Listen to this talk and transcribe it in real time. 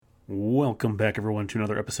Welcome back, everyone, to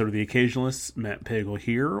another episode of The Occasionalists. Matt Pagel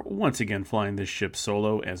here, once again flying this ship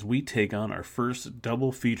solo as we take on our first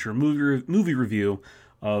double feature movie review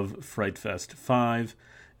of Fright Fest V,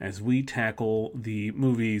 as we tackle the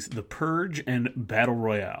movies The Purge and Battle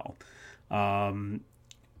Royale.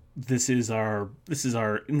 This is our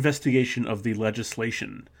investigation of the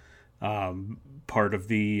legislation part of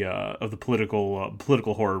the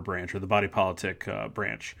political horror branch, or the Body Politic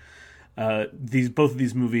branch. Both of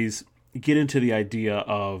these movies get into the idea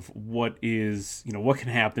of what can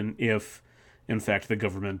happen if, in fact, the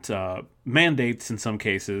government mandates in some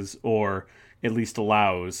cases, or at least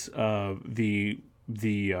allows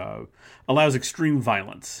allows extreme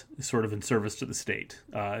violence, sort of in service to the state.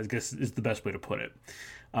 I guess is the best way to put it.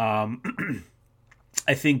 I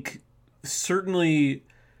think certainly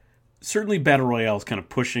Battle Royale is kind of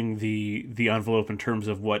pushing the envelope in terms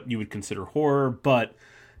of what you would consider horror, but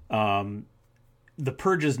The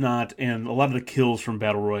Purge is not, and a lot of the kills from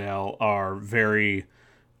Battle Royale are very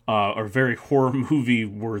horror movie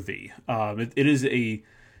worthy. It is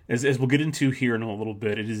as we'll get into here in a little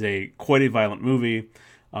bit, it is quite a violent movie.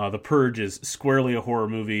 The Purge is squarely a horror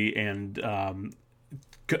movie, and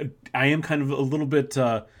I am kind of a little bit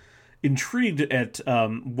intrigued at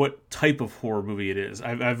what type of horror movie it is.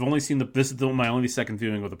 I've only seen this is my only second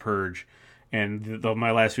viewing of The Purge, and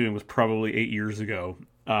my last viewing was probably 8 years ago.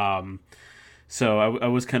 So I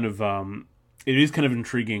was kind of, it is kind of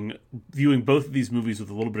intriguing viewing both of these movies with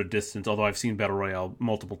a little bit of distance, although I've seen Battle Royale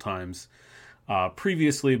multiple times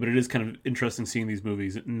previously, but it is kind of interesting seeing these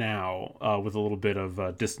movies now with a little bit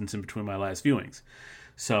of distance in between my last viewings.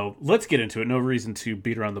 So let's get into it. No reason to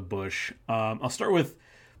beat around the bush. I'll start with,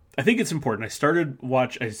 I think it's important. I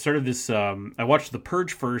watched The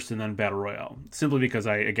Purge first and then Battle Royale, simply because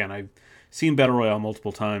I've seen Battle Royale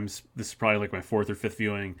multiple times. This is probably like my fourth or fifth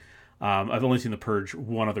viewing. I've only seen The Purge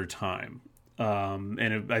one other time.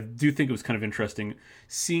 I do think it was kind of interesting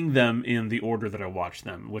seeing them in the order that I watched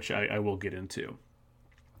them, which I will get into.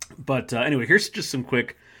 But anyway, here's just some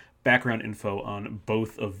quick background info on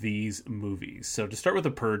both of these movies. So to start with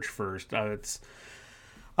The Purge first, it's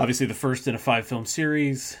obviously the first in a 5-film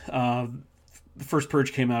series. The first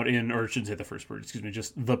Purge came out or I shouldn't say the first Purge, excuse me,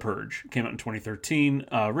 just The Purge came out in 2013,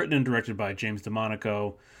 written and directed by James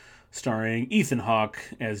DeMonaco, starring Ethan Hawke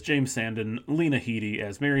as James Sandon, Lena Headey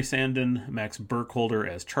as Mary Sandon, Max Burkholder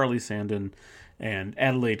as Charlie Sandon, and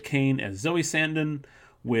Adelaide Kane as Zoe Sandon,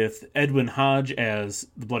 with Edwin Hodge as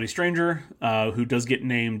the Bloody Stranger, who does get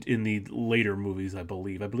named in the later movies, I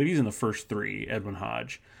believe. I believe he's in the first 3, Edwin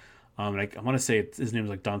Hodge. I want to say his name is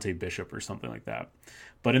like Dante Bishop or something like that.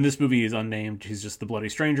 But in this movie, he's unnamed. He's just the Bloody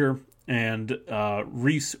Stranger. And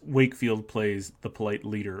Reese Wakefield plays the Polite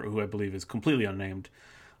Leader, who I believe is completely unnamed.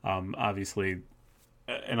 Obviously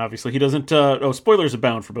he doesn't, spoilers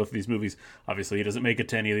abound for both of these movies. Obviously he doesn't make it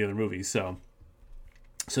to any of the other movies. So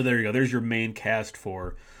there you go. There's your main cast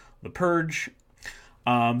for The Purge.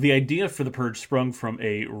 The idea for The Purge sprung from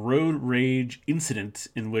a road rage incident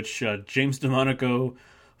in which James DeMonaco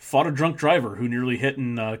fought a drunk driver who nearly hit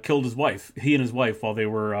and killed his wife. He and his wife, while they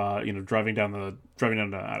were driving down to,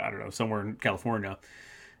 I don't know, somewhere in California.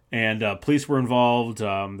 And police were involved.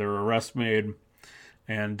 There were arrests made.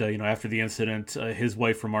 And, after the incident, his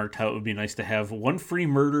wife remarked how it would be nice to have one free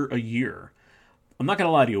murder a year. I'm not going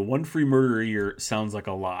to lie to you, one free murder a year sounds like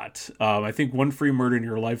a lot. I think one free murder in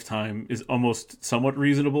your lifetime is almost somewhat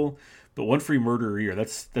reasonable, but one free murder a year,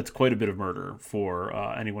 that's quite a bit of murder for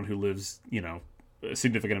anyone who lives, a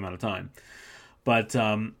significant amount of time. But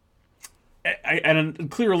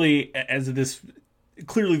clearly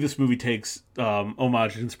this movie takes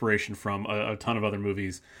homage and inspiration from a ton of other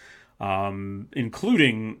movies.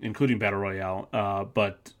 Including Battle Royale,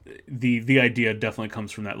 but the idea definitely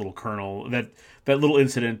comes from that little kernel, that little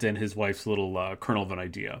incident and his wife's little kernel of an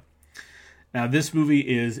idea. Now, this movie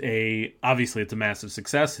is obviously it's a massive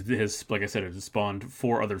success. It has, like I said, it has spawned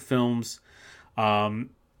 4 other films, and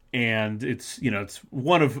it's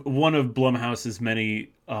one of Blumhouse's many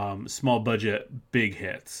small budget big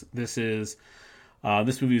hits.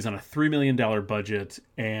 This movie is on a $3 million budget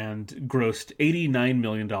and grossed $89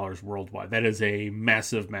 million worldwide. That is a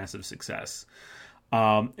massive, massive success.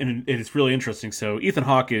 And it's really interesting. So Ethan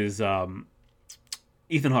Hawke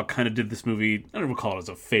kind of did this movie, I don't know if we'll call it as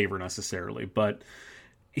a favor necessarily, but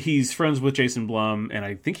he's friends with Jason Blum, and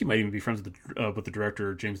I think he might even be friends with the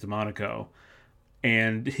director, James DeMonaco.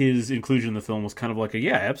 And his inclusion in the film was kind of like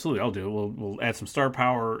yeah, absolutely, I'll do it. We'll add some star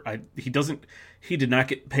power. He did not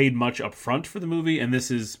get paid much up front for the movie, and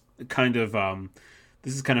this is kind of how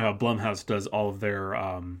Blumhouse does all their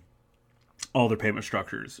payment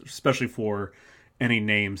structures, especially for any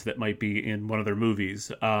names that might be in one of their movies.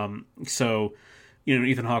 So,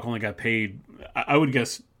 Ethan Hawke only got paid, I would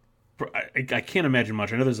guess, I can't imagine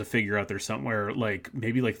much. I know there's a figure out there somewhere, like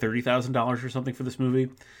maybe like $30,000 or something for this movie.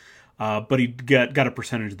 But he got a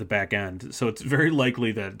percentage at the back end. So it's very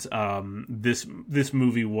likely that this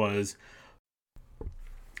movie was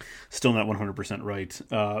still not 100% right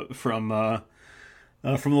from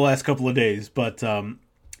the last couple of days. But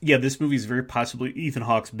this movie is very possibly Ethan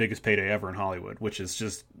Hawke's biggest payday ever in Hollywood, which is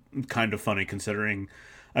just kind of funny considering,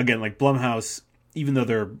 again, like Blumhouse, even though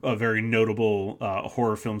they're a very notable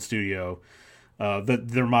horror film studio, that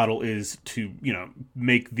their model is to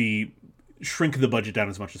shrink the budget down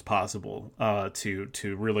as much as possible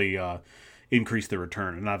to really increase the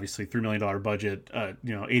return. And obviously, $3 million budget,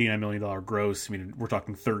 $89 million gross. I mean, we're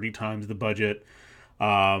talking 30 times the budget.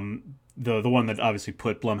 The one that obviously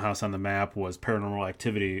put Blumhouse on the map was Paranormal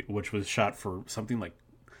Activity, which was shot for something like,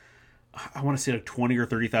 I want to say like $20,000 or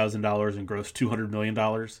 $30,000 and grossed $200 million.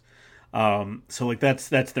 So like that's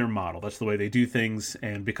their model. That's the way they do things.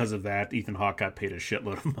 And because of that, Ethan Hawke got paid a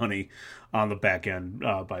shitload of money on the back end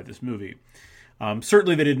by this movie.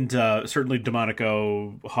 Certainly they didn't. Certainly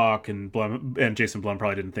DeMonico, Hawke, and Jason Blum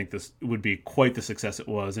probably didn't think this would be quite the success it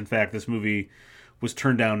was. In fact, this movie was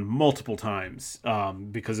turned down multiple times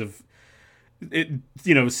because of it.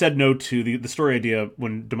 Said no to the story idea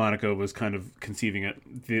when DeMonico was kind of conceiving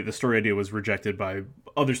it. The story idea was rejected by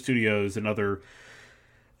other studios and other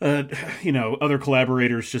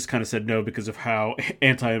collaborators. Just kind of said no because of how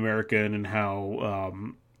anti-American and how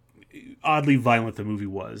oddly violent the movie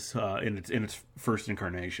was in its first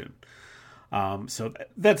incarnation. So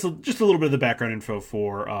that's just a little bit of the background info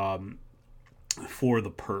for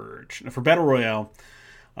The Purge. Now, for Battle Royale,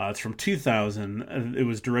 it's from 2000. It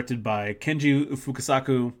was directed by Kenji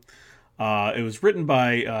Fukasaku. It was written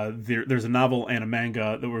by there's a novel and a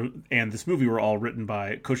manga and this movie were all written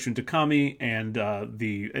by Koshun Takami, and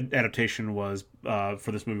the adaptation was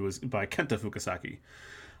for this movie was by Kenta Fukasaki.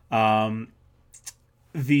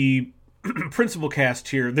 The principal cast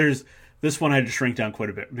here, this one I had to shrink down quite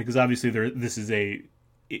a bit because obviously this is a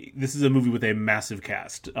movie with a massive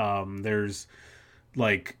cast. There's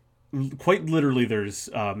like quite literally there's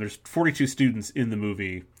 42 students in the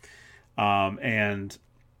movie, and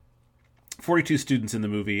 42 students in the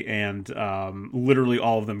movie, and literally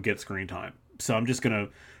all of them get screen time. So I'm just gonna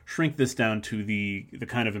shrink this down to the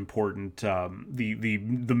kind of important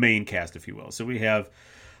the main cast, if you will. So we have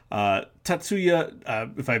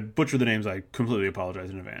Tatsuya. If I butcher the names, I completely apologize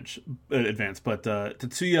in advance. But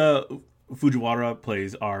Tatsuya Fujiwara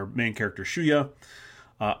plays our main character Shuya.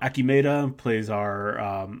 Akimeda plays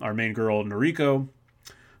our main girl Noriko.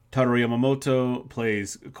 Taro Yamamoto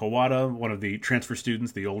plays Kawada, one of the transfer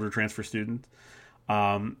students, the older transfer student.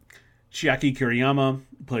 Chiaki Kiriyama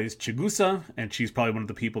plays Chigusa, and she's probably one of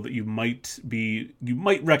the people that you might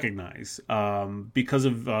recognize because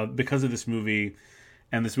of this movie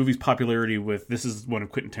and this movie's popularity with. This is one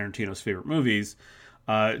of Quentin Tarantino's favorite movies.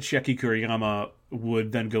 Chiaki Kiriyama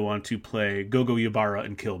would then go on to play Gogo Yubara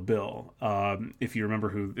in Kill Bill. If you're not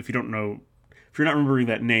remembering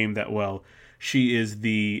that name that well, she is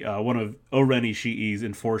the one of Oren Ishii's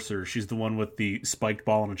enforcers. She's the one with the spiked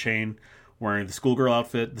ball and a chain, wearing the schoolgirl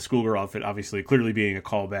outfit. The schoolgirl outfit, obviously, clearly being a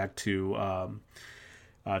callback to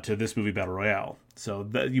this movie Battle Royale. So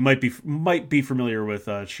that you might be familiar with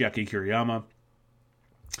Chiaki Kiriyama.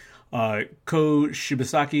 Ko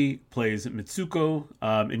Shibasaki plays Mitsuko,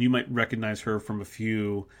 and you might recognize her from a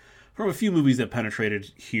few movies that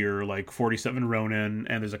penetrated here, like 47 Ronin,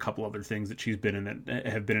 and there's a couple other things that she's been in that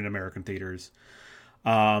have been in American theaters.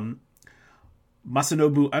 Masanobu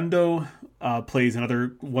Ando plays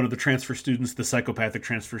another one of the transfer students, the psychopathic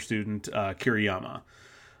transfer student, Kiriyama.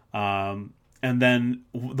 And then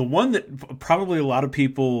the one that probably a lot of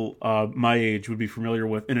people my age would be familiar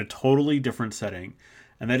with in a totally different setting,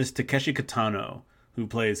 and that is Takeshi Kitano, who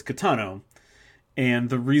plays Kitano. And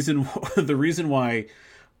the reason why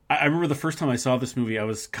I remember the first time I saw this movie, I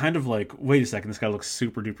was kind of like, wait a second, this guy looks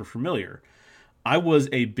super duper familiar. I was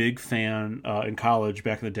a big fan in college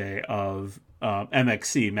back in the day of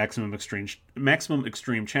MXC, Maximum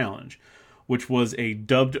Extreme Challenge, which was an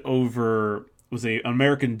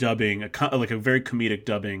American dubbing, like a very comedic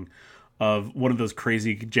dubbing of one of those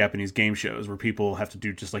crazy Japanese game shows where people have to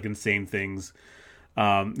do just like insane things. They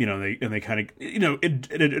kind of,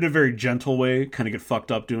 in a very gentle way, kind of get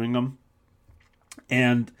fucked up doing them.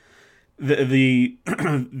 And the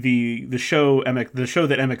show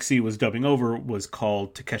that MXC was dubbing over was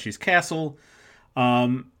called Takeshi's Castle,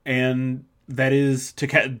 and that is the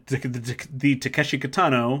Takeshi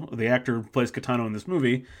Kitano, the actor who plays Kitano in this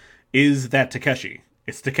movie, is that Takeshi.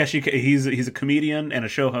 It's Takeshi. He's a comedian and a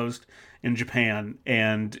show host in Japan,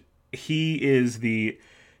 and he is the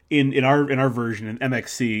in our version in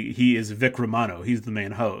MXC. He is Vic Romano. He's the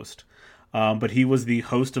main host, but he was the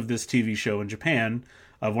host of this TV show in Japan,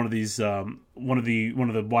 of one of these one of the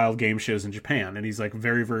wild game shows in Japan, and he's like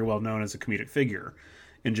very, very well known as a comedic figure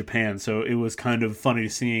in Japan. So it was kind of funny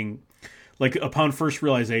seeing, like, upon first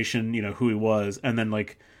realization, who he was, and then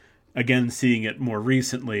like again seeing it more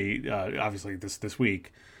recently, obviously this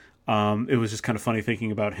week. It was just kind of funny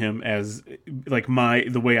thinking about him as like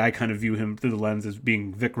the way I kind of view him through the lens as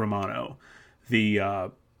being Vic Romano,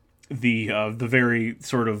 the very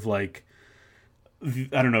sort of like,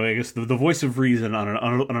 I don't know, I guess the voice of reason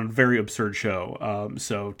on a very absurd show.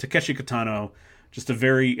 So Takeshi Kitano, just a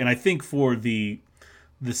very, and I think for the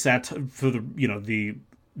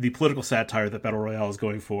political satire that Battle Royale is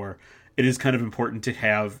going for, it is kind of important to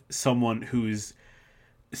have someone who is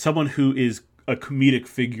a comedic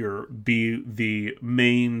figure be the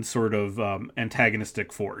main sort of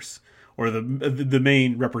antagonistic force, or the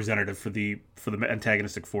main representative for the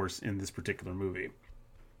antagonistic force in this particular movie.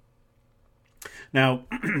 Now,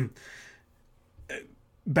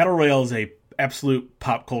 Battle Royale is a absolute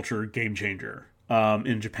pop culture game changer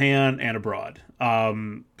in Japan and abroad.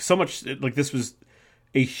 So much, like, this was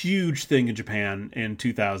a huge thing in Japan in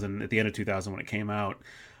 2000, at the end of 2000 when it came out.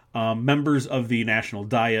 Members of the National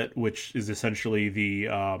Diet, which is essentially the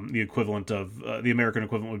equivalent of the American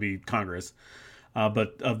equivalent would be Congress,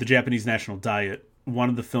 but of the Japanese National Diet,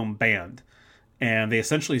 wanted the film banned, and they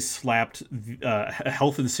essentially slapped a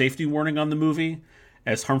health and safety warning on the movie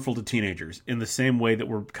as harmful to teenagers, in the same way that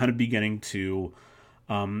we're kind of beginning to,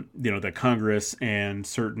 that Congress and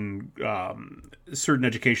certain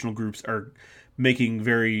educational groups are making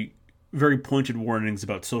very, very pointed warnings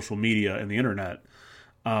about social media and the internet.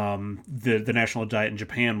 The National Diet in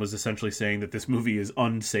Japan was essentially saying that this movie is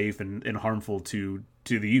unsafe and harmful to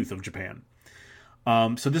the youth of Japan.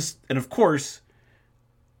 So this, and of course,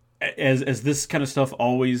 as this kind of stuff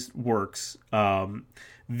always works,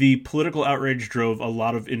 the political outrage drove a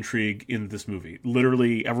lot of intrigue in this movie.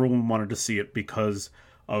 Literally, everyone wanted to see it because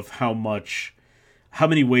of how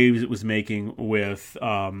many waves it was making with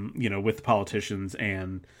with politicians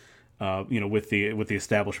and with the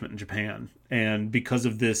establishment in Japan. And because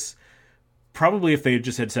of this, probably if they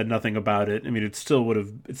just had said nothing about it, I mean, it still would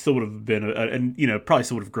have been and probably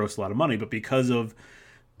still would have grossed a lot of money. But because of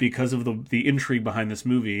the intrigue behind this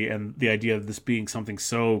movie and the idea of this being something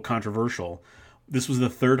so controversial, this was the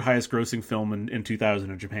third highest grossing film in 2000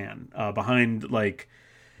 in Japan, behind, like,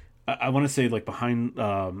 I want to say, like, behind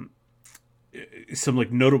some,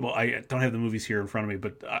 like, notable, I don't have the movies here in front of me,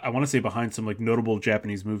 but I want to say behind some, like, notable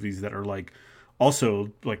Japanese movies that are, like,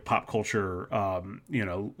 also, like, pop culture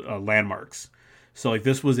landmarks. So, like,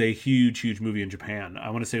 this was a huge movie in Japan. I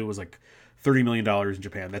want to say it was like $30 million in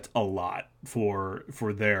Japan. That's a lot for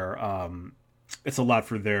their it's a lot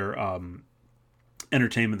for their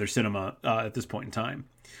entertainment, their cinema at this point in time.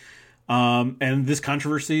 And this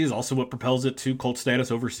controversy is also what propels it to cult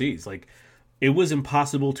status overseas. Like, it was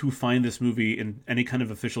impossible to find this movie in any kind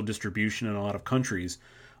of official distribution in a lot of countries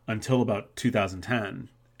until about 2010.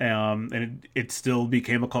 And it still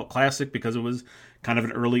became a cult classic because it was kind of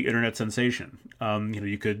an early internet sensation.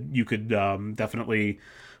 You could definitely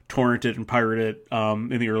torrent it and pirate it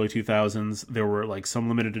in the early 2000s. There were, like, some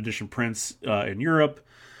limited edition prints in Europe,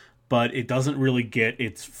 but it doesn't really get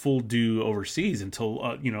its full due overseas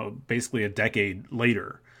until basically a decade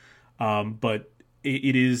later. But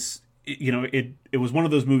it is. It was one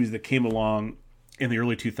of those movies that came along in the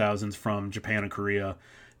early 2000s from Japan and Korea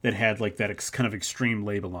that had, like, that kind of extreme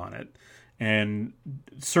label on it. And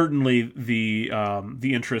certainly the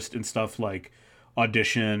interest in stuff like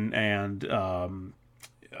Audition and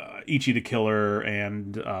Ichi the Killer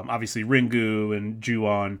and obviously Ringu and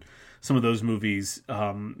Ju-on, some of those movies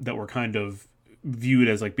that were kind of viewed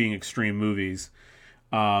as, like, being extreme movies.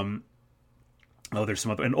 There's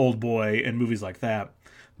some other, and Old Boy and movies like that.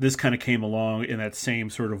 This kind of came along in that same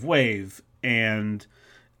sort of wave, and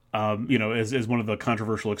as one of the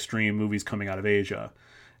controversial extreme movies coming out of Asia.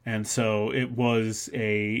 And so it was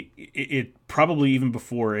it probably even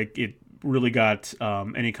before it really got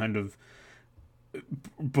any kind of,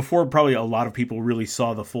 before probably a lot of people really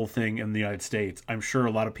saw the full thing in the United States. I'm sure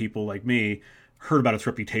a lot of people like me heard about its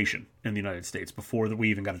reputation in the United States before we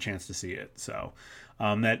even got a chance to see it. So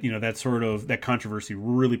that controversy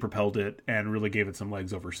really propelled it and really gave it some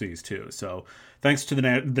legs overseas too. So thanks to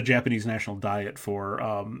the Japanese National Diet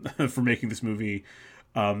for making this movie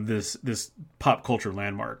this pop culture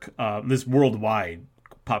landmark, this worldwide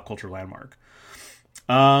pop culture landmark.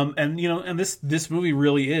 And this movie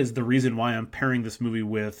really is the reason why I'm pairing this movie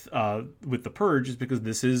with The Purge, is because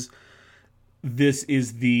this is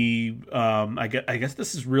the I guess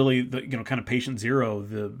this is really the kind of patient zero,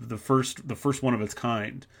 the first one of its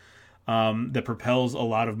kind, that propels a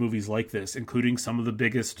lot of movies like this, including some of the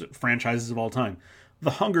biggest franchises of all time.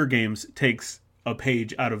 The Hunger Games takes a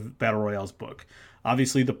page out of Battle Royale's book.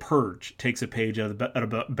 Obviously, The Purge takes a page out of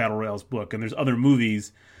Battle Royale's book, and there's other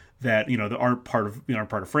movies that that aren't part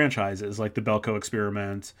of franchises, like the Belko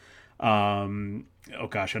Experiment. Oh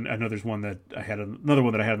gosh, I know there's one that I had another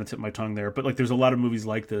one that I had on the tip of my tongue there, but like there's a lot of movies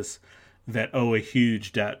like this that owe a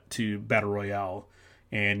huge debt to Battle Royale,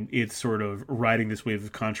 and it's sort of riding this wave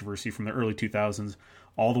of controversy from the early 2000s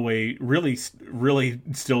all the way, really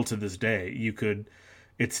still to this day.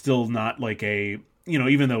 It's still not like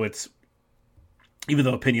even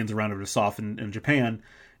though opinions around it are soft in Japan,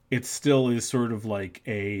 it still is sort of like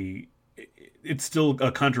it's still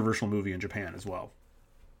a controversial movie in Japan as well.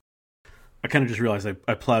 I kind of just realized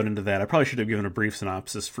I plowed into that. I probably should have given a brief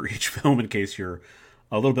synopsis for each film in case you're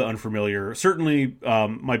a little bit unfamiliar. Certainly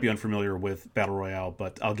might be unfamiliar with Battle Royale,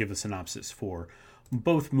 but I'll give a synopsis for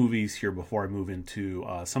both movies here before I move into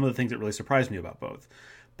some of the things that really surprised me about both.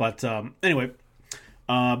 But anyway,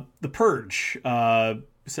 The Purge,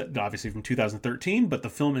 set obviously from 2013, but the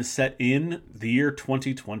film is set in the year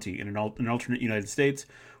 2020 in an alternate United States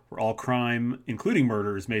where all crime, including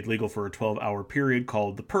murder, is made legal for a 12-hour period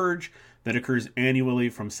called The Purge that occurs annually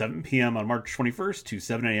from 7 p.m. on March 21st to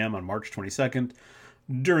 7 a.m. on March 22nd.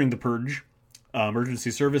 During The Purge,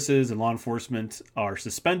 emergency services and law enforcement are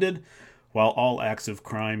suspended while all acts of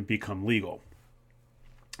crime become legal.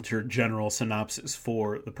 It's your general synopsis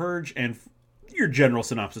for The Purge and your general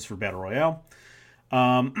synopsis for Battle Royale.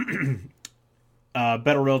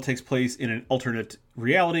 Battle Royale takes place in an alternate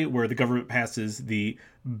reality where the government passes the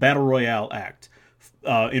Battle Royale Act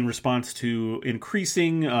in response to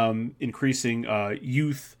increasing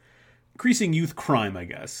youth crime, I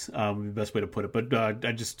guess, would be the best way to put it. But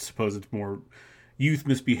I just suppose it's more youth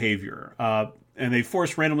misbehavior. And they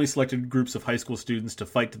force randomly selected groups of high school students to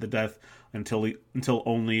fight to the death until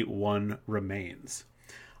only one remains.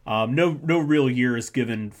 No real year is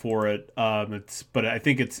given for it. But I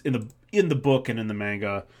think it's in the book and in the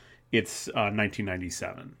manga, it's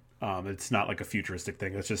 1997. It's not like a futuristic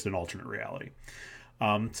thing. It's just an alternate reality.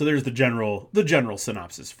 So there's the general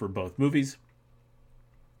synopsis for both movies.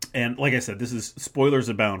 And like I said, this is spoilers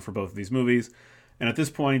abound for both of these movies. And at this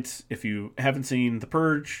point, if you haven't seen The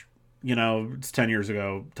Purge, it's 10 years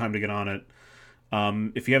ago. Time to get on it.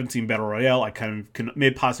 If you haven't seen Battle Royale, I kind of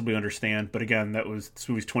may possibly understand. But again, this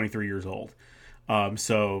movie's 23 years old.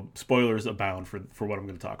 So spoilers abound for what I'm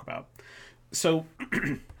going to talk about. So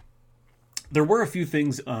there were a few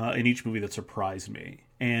things in each movie that surprised me.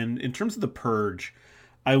 And in terms of The Purge,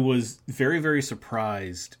 I was very, very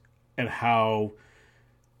surprised at how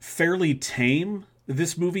fairly tame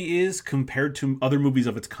this movie is compared to other movies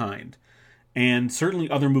of its kind. And certainly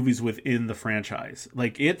other movies within the franchise.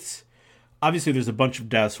 Like, it's... Obviously, there's a bunch of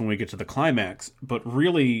deaths when we get to the climax, but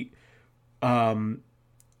really,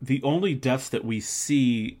 the only deaths that we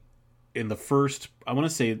see in the first... I want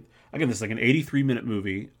to say... Again, this is like an 83-minute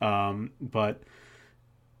movie, but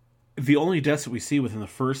the only deaths that we see within the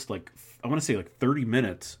first, 30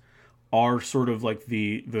 minutes are sort of like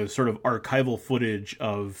the sort of archival footage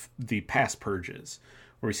of the past purges,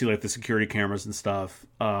 where we see like the security cameras and stuff,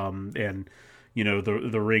 and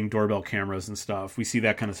the Ring doorbell cameras and stuff. We see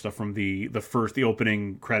that kind of stuff from the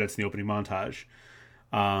opening credits and the opening montage.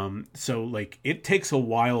 So like it takes a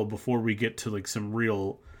while before we get to like some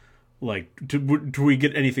real do we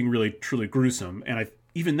get anything really truly gruesome. And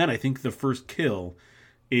even then I think the first kill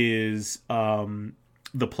is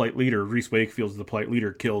the Polite Leader. Reese Wakefield's the Polite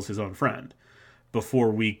Leader kills his own friend before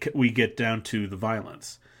we get down to the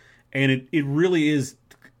violence. And it really is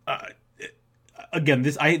again,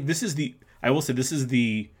 I will say this is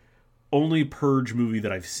the only Purge movie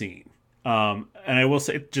that I've seen. And I will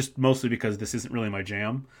say just mostly because this isn't really my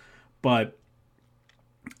jam, but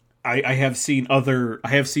I have seen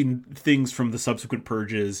things from the subsequent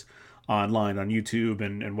Purges online on YouTube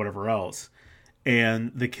and whatever else.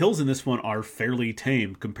 And the kills in this one are fairly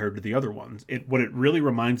tame compared to the other ones. What it really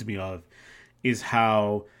reminds me of is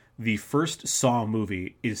how the first Saw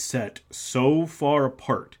movie is set so far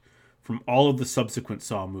apart from all of the subsequent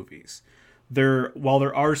Saw movies. While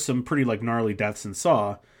there are some pretty like gnarly deaths in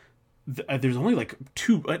Saw, there's only like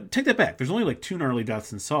two. Take that back. There's only like two gnarly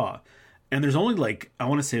deaths in Saw, and there's only like I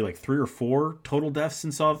want to say like 3 or 4 total deaths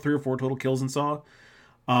in Saw, 3 or 4 total kills in Saw,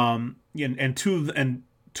 and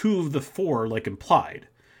two of the 4 like implied.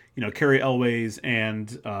 Carrie Elways and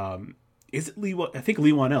is it Lee? I think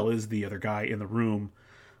Lee Wanell is the other guy in the room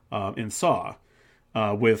in Saw,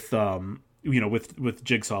 with with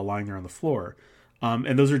Jigsaw lying there on the floor,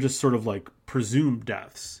 and those are just sort of like presumed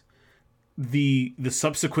deaths. The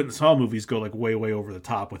subsequent Saw movies go like way over the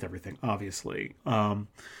top with everything, obviously,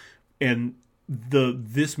 and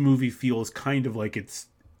this movie feels kind of like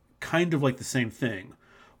the same thing,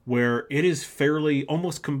 where it is fairly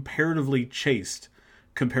almost comparatively chaste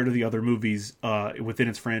compared to the other movies within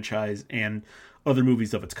its franchise and other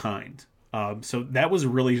movies of its kind. So that was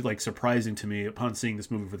really like surprising to me upon seeing this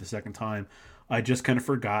movie for the second time. I just kind of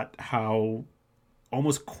forgot how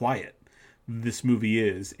almost quiet this movie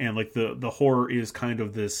is, and like the horror is kind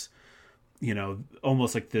of this,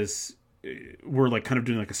 almost like this. We're like kind of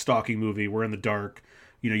doing like a stalking movie. We're in the dark.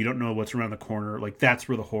 You don't know what's around the corner. Like that's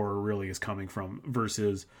where the horror really is coming from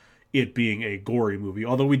versus it being a gory movie.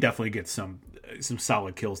 Although we definitely get some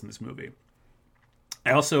solid kills in this movie.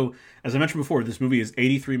 I also, as I mentioned before, this movie is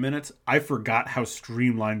 83 minutes. I forgot how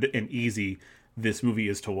streamlined and easy this movie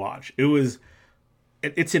is to watch.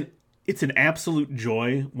 It's an absolute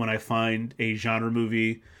joy when I find a genre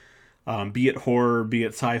movie, be it horror, be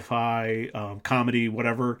it sci-fi, comedy,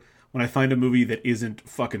 whatever. When I find a movie that isn't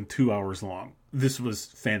fucking 2 hours long, this was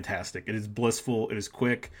fantastic. It is blissful. It is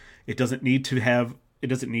quick. It doesn't need to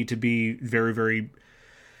be very, very.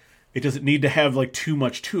 It doesn't need to have like too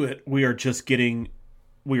much to it. We are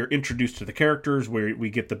introduced to the characters, where we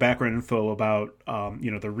get the background info about,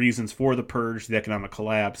 the reasons for the purge, the economic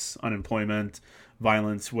collapse, unemployment,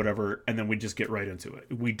 violence, whatever, and then we just get right into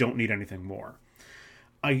it. We don't need anything more.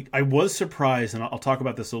 I was surprised, and I'll talk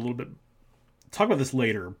about this a little bit. Talk about this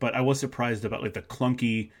later, but I was surprised about like the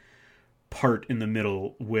clunky part in the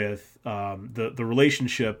middle with the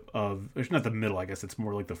relationship of. It's not the middle, I guess it's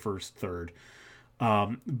more like the first third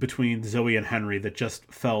between Zoe and Henry that just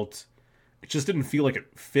felt. It just didn't feel like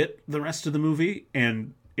it fit the rest of the movie,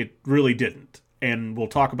 and it really didn't. And we'll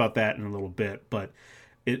talk about that in a little bit, but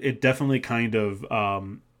it definitely kind of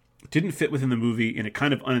didn't fit within the movie, and it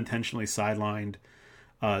kind of unintentionally sidelined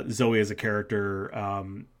Zoe as a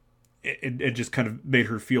character. It just kind of made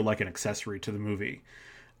her feel like an accessory to the movie.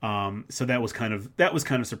 So that was kind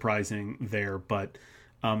of surprising there, but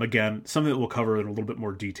again, something that we'll cover in a little bit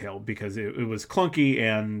more detail because it was clunky,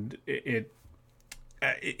 and it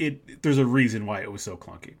there's a reason why it was so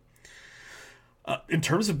clunky. In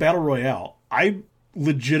terms of Battle Royale, I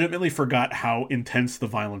legitimately forgot how intense the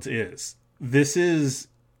violence is. This is,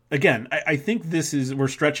 again, I think this is, we're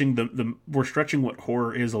stretching we're stretching what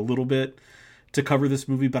horror is a little bit to cover this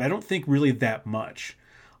movie, but I don't think really that much.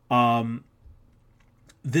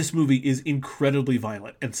 This movie is incredibly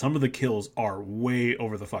violent, and some of the kills are way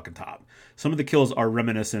over the fucking top. Some of the kills are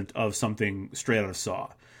reminiscent of something straight out of Saw.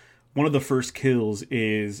 One of the first kills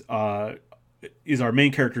is our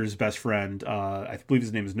main character's best friend. I believe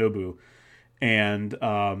his name is Nobu. And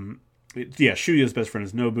Shuya's best friend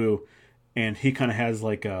is Nobu. And he kind of has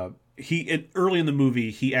like early in the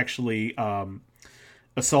movie, he actually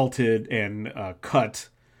assaulted and cut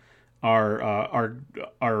our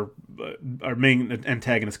main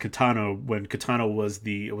antagonist Kitano when Kitano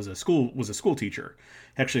was a school teacher.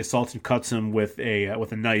 He actually assaults and cuts him with a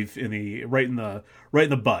knife right in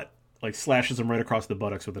the butt. Like slashes him right across the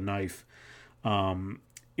buttocks with a knife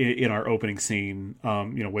in our opening scene,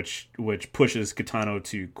 which pushes Kitano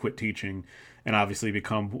to quit teaching and obviously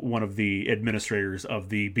become one of the administrators of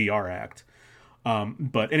the BR Act.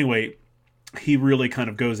 But anyway, he really kind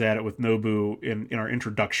of goes at it with Nobu in our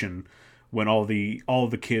introduction when all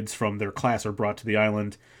the kids from their class are brought to the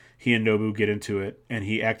island. He and Nobu get into it, and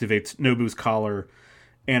he activates Nobu's collar.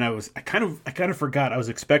 And I kind of forgot. I was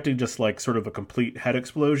expecting just like sort of a complete head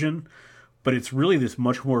explosion, but it's really this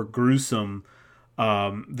much more gruesome.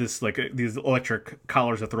 These electric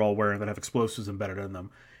collars that they're all wearing that have explosives embedded in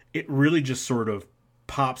them. It really just sort of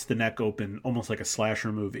pops the neck open, almost like a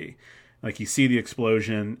slasher movie. Like you see the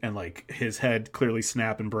explosion and like his head clearly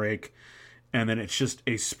snap and break, and then it's just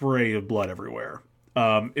a spray of blood everywhere.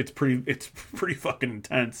 It's pretty fucking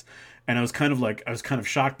intense, and I was kind of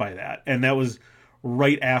shocked by that, and that was.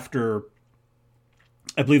 Right after,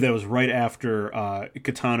 I believe that was right after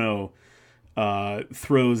Kitano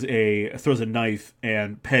throws a knife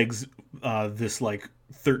and pegs this like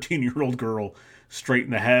 13-year-old girl straight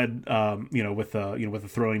in the head, with a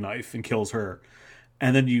throwing knife and kills her.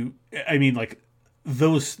 And then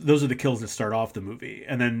those are the kills that start off the movie,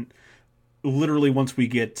 and then literally once we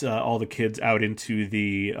get all the kids out into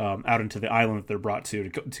the island that they're brought to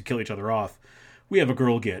kill each other off, we have a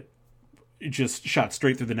girl get just shot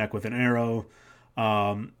straight through the neck with an arrow.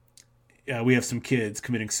 We have some kids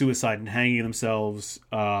committing suicide and hanging themselves.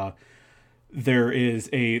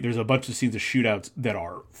 there's a bunch of scenes of shootouts that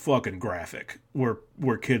are fucking graphic,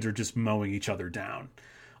 where kids are just mowing each other down.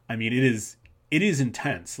 I mean, it is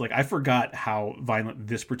intense. Like, I forgot how violent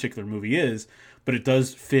this particular movie is, but it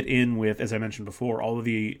does fit in with, as I mentioned before, all of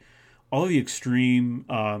the extreme,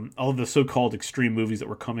 all of the so-called extreme movies that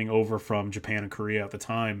were coming over from Japan and Korea at the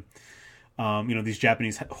time. These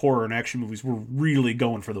Japanese horror and action movies were really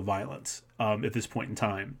going for the violence at this point in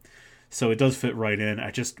time. So it does fit right in.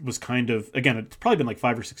 I just was kind of, again, it's probably been like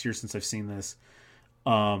 5 or 6 years since I've seen this.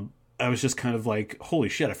 I was just kind of like, holy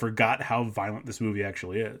shit, I forgot how violent this movie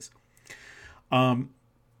actually is. I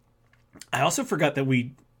also forgot that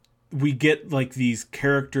we get like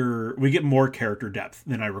we get more character depth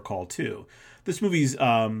than I recall too. This movie's,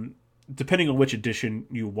 depending on which edition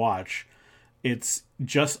you watch, it's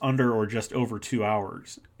just under or just over 2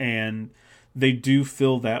 hours. And they do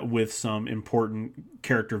fill that with some important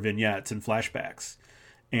character vignettes and flashbacks.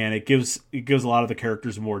 And it gives a lot of the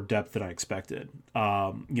characters more depth than I expected.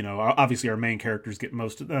 Obviously our main characters get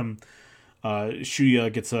most of them.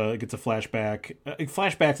 Shuya gets a flashback,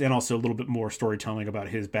 flashbacks, and also a little bit more storytelling about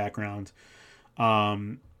his background.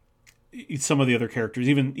 Some of the other characters,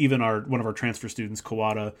 even one of our transfer students,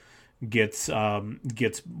 Kawada, gets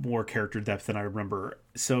more character depth than I remember.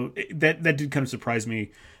 So that did kind of surprise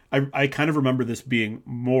me. I kind of remember this being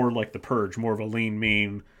more like The Purge, more of a lean,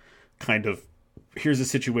 mean kind of, here's a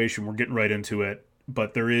situation, we're getting right into it.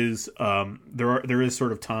 But there is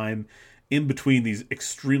sort of time in between these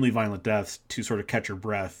extremely violent deaths to sort of catch your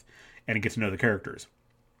breath and get to know the characters.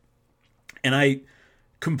 And I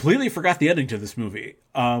completely forgot the ending to this movie,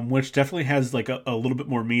 which definitely has like a little bit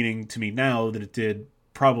more meaning to me now than it did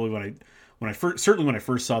probably when I first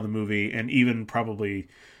saw the movie, and even probably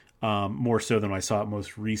more so than I saw it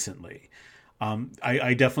most recently.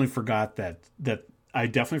 I definitely forgot that the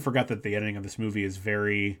ending of this movie is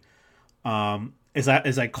very, as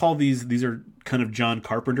I call these are kind of John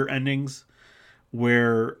Carpenter endings,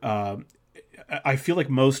 where I feel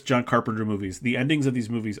like most John Carpenter movies, the endings of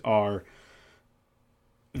these movies are,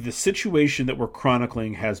 the situation that we're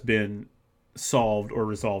chronicling has been solved or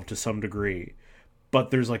resolved to some degree,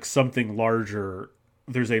 but there's like something larger.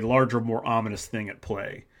 There's a larger, more ominous thing at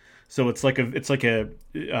play. So it's a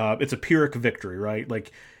Pyrrhic victory, right?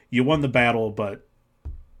 Like, you won the battle, but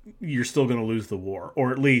you're still going to lose the war,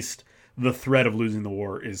 or at least the threat of losing the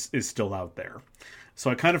war is still out there. So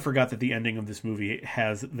I kind of forgot that the ending of this movie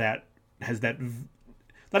has that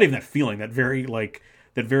not even that feeling,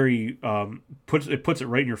 puts it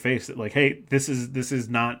right in your face that, like, hey, this is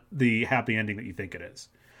not the happy ending that you think it is.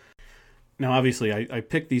 Now, obviously, I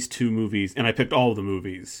picked these two movies, and I picked all of the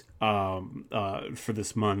movies for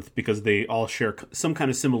this month because they all share some kind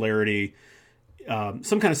of similarity or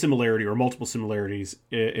multiple similarities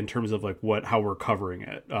in terms of like how we're covering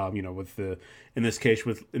it. With in this case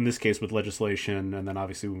with legislation, and then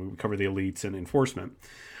obviously when we cover the elites and enforcement.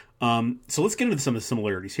 So let's get into some of the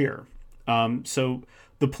similarities here. So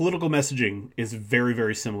the political messaging is very,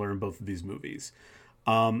 very similar in both of these movies.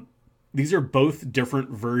 These are both different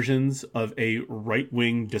versions of a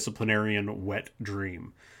right-wing disciplinarian wet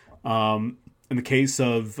dream. In the case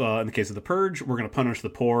of The Purge, we're going to punish the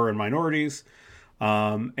poor and minorities.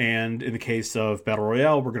 And in the case of Battle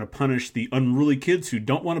Royale, we're going to punish the unruly kids who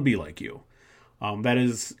don't want to be like you. That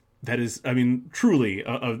is, I mean, truly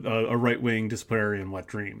a right-wing disciplinarian wet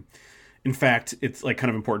dream. In fact, it's like kind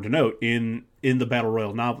of important to note in the Battle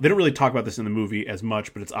Royale novel, they don't really talk about this in the movie as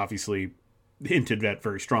much, but it's obviously hinted at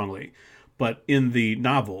very strongly. But in the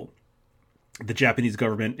novel, the Japanese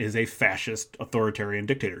government is a fascist authoritarian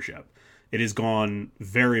dictatorship. It has gone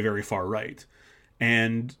very, very far right.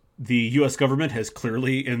 And the U.S. government has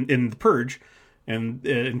clearly, in The Purge, and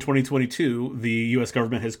in 2022, the U.S.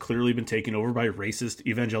 government has clearly been taken over by racist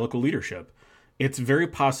evangelical leadership. It's very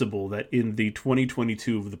possible that in the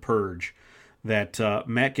 2022 of The Purge, that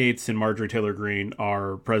Matt Gaetz and Marjorie Taylor Greene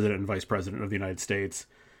are president and vice president of the United States,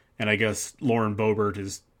 and I guess Lauren Boebert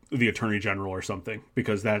is the attorney general or something,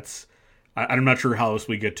 because I'm not sure how else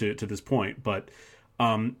we get to this point, but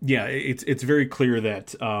it's very clear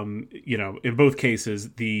that in both cases,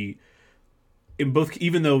 even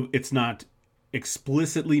though it's not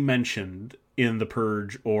explicitly mentioned in The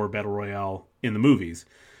Purge or Battle Royale in the movies,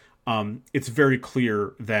 it's very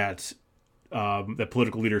clear that that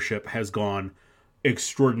political leadership has gone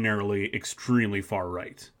extremely far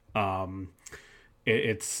right.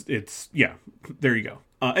 It's there you go.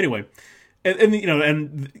 Anyway,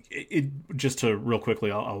 just to real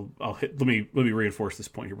quickly, I'll hit. Let me reinforce this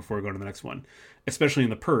point here before I go to the next one. Especially in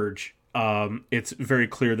The Purge, it's very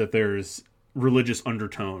clear that there's religious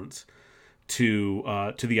undertones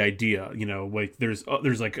to the idea. Like there's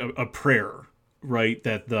like a prayer, right?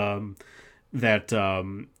 There's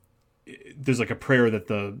like a prayer that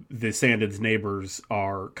the Sandins neighbors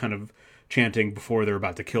are kind of chanting before they're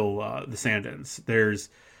about to kill the Sandins. There's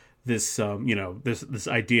this this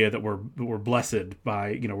idea that we're blessed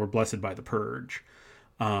by the purge.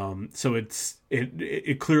 So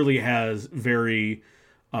it clearly has very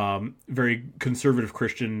very conservative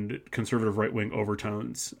Christian, conservative right wing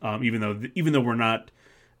overtones. Even though we're not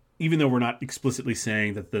explicitly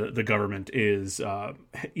saying that the government is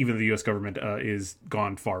even the U.S. government is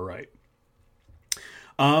gone far right.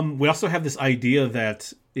 We also have this idea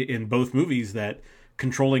that in both movies that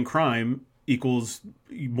controlling crime equals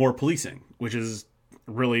more policing, which is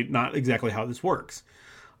really not exactly how this works.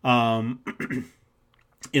 In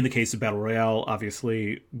the case of Battle Royale,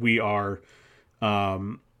 obviously we're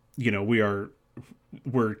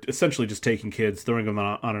essentially just taking kids, throwing them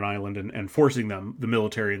on an island, and forcing them. The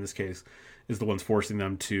military in this case is the ones forcing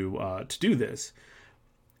them to do this.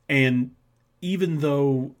 And even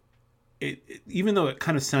though it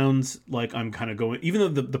kind of sounds like I'm kind of going, even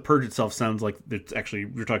though the purge itself sounds like it's actually,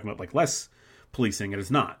 you're talking about like less policing, it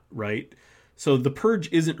is not, right? So the purge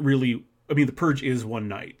isn't really, the purge is one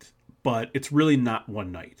night, but it's really not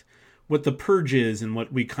one night. What the purge is, and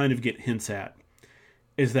what we kind of get hints at,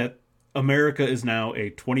 is that America is now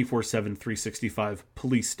a 24/7, 365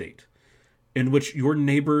 police state, in which your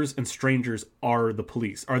neighbors and strangers are the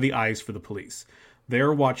police, are the eyes for the police.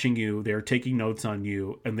 They're watching you, they're taking notes on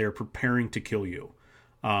you, and they're preparing to kill you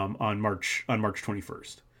on March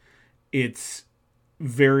 21st. It's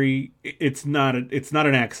not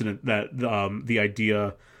an accident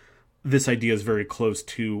that this idea is very close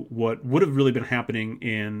to what would have really been happening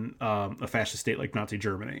in a fascist state like Nazi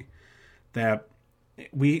Germany. That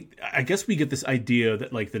I guess we get this idea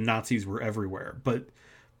that like the Nazis were everywhere, but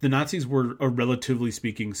the Nazis were a relatively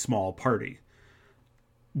speaking small party.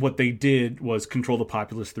 What they did was control the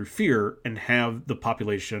populace through fear and have the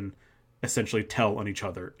population essentially tell on each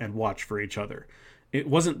other and watch for each other. It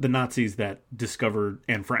wasn't the Nazis that discovered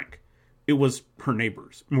Anne Frank. It was her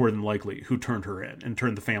neighbors, more than likely, who turned her in and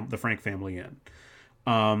turned the Frank family in.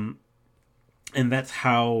 And that's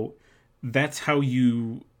how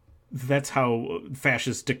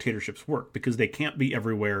fascist dictatorships work, because they can't be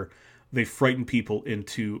everywhere. They frighten people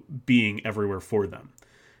into being everywhere for them.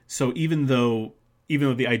 So even though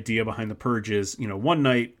the idea behind the purge is, one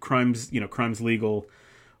night, crime's legal,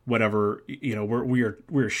 whatever,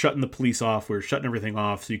 we're shutting the police off, we're shutting everything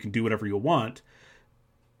off so you can do whatever you want.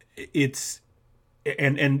 It's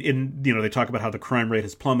and they talk about how the crime rate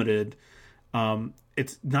has plummeted.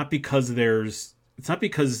 It's not because of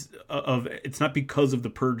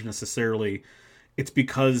the purge necessarily. It's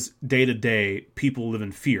because day to day people live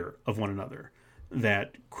in fear of one another,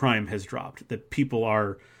 that crime has dropped, that people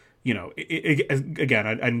are, again,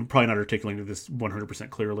 I'm probably not articulating this 100%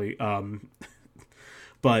 clearly.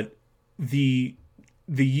 But the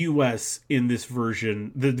U.S. in this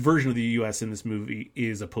version, the version of the U.S. in this movie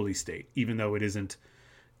is a police state, even though it isn't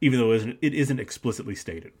explicitly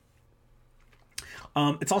stated.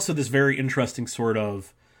 It's also this very interesting sort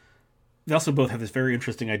of. They also both have this very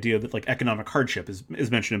interesting idea that like economic hardship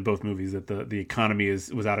is mentioned in both movies, that the economy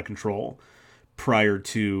was out of control prior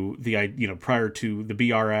to the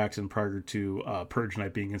BR Act and prior to Purge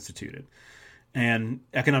Night being instituted. And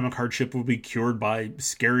economic hardship will be cured by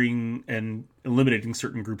scaring and eliminating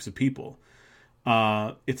certain groups of people.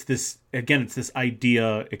 It's this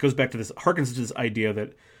idea. It goes back to this, harkens to this idea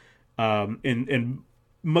that in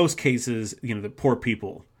most cases, the poor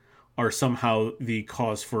people are somehow the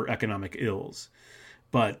cause for economic ills.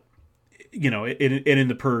 But, in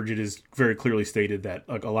the purge, it is very clearly stated that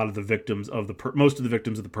like a lot of the victims of most of the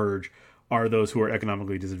victims of the purge are those who are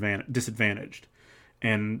economically disadvantaged.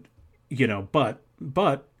 And, but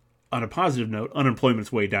on a positive note,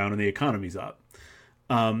 unemployment's way down and the economy's up.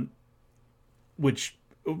 Which,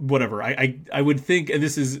 whatever, I would think, and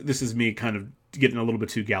this is me kind of getting a little bit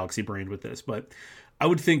too galaxy brained with this, but I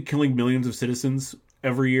would think killing millions of citizens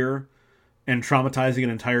every year and traumatizing an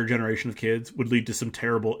entire generation of kids would lead to some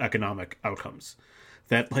terrible economic outcomes.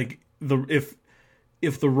 That like if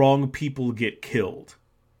the wrong people get killed,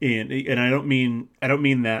 and I don't mean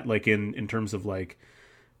that like in terms of like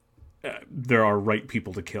there are right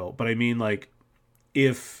people to kill, but I mean like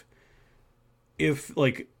if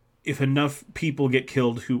enough people get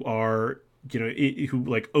killed who are who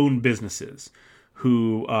like own businesses,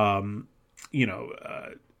 who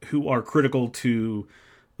who are critical to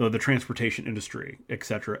the transportation industry,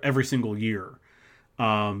 etc., every single year,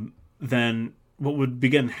 then what would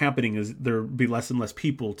begin happening is there would be less and less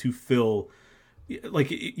people to fill, like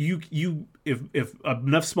if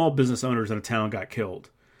enough small business owners in a town got killed,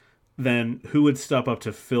 then who would step up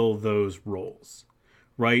to fill those roles,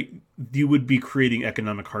 right? You would be creating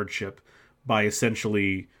economic hardship by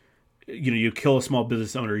essentially, you kill a small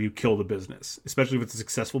business owner, you kill the business. Especially if it's a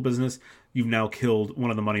successful business, you've now killed one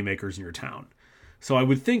of the moneymakers in your town. So I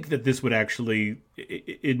would think that this would actually,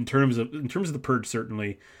 in terms of the Purge,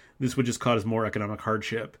 certainly, this would just cause more economic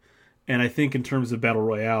hardship. And I think in terms of Battle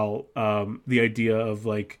Royale, the idea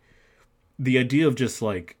of just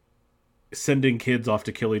like sending kids off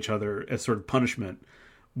to kill each other as sort of punishment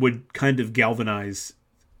would kind of galvanize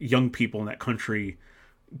young people in that country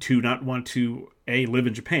to not want to, A, live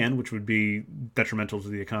in Japan, which would be detrimental to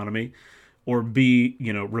the economy, or B,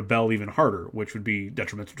 rebel even harder, which would be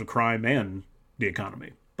detrimental to crime and the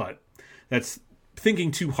economy. But that's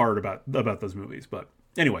thinking too hard about those movies. But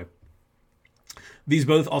anyway, these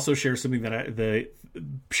both also share something that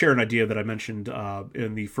share an idea that I mentioned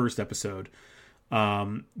in the first episode,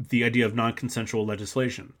 the idea of non-consensual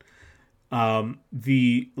legislation.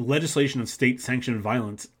 The legislation of state-sanctioned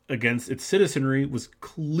violence against its citizenry was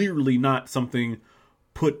clearly not something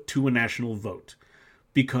put to a national vote,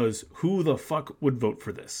 because who the fuck would vote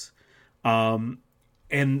for this? And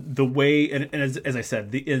the way, and as I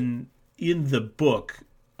said, in the book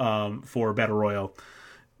for Battle Royale,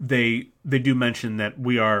 they do mention that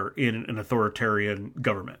we are in an authoritarian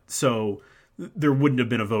government, so there wouldn't have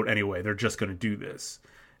been a vote anyway. They're just going to do this,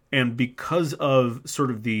 and because of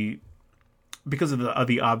the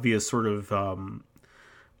obvious sort of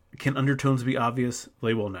can undertones be obvious?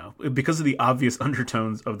 They will now. Because of the obvious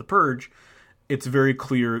undertones of the Purge, it's very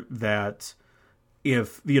clear that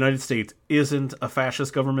if the United States isn't a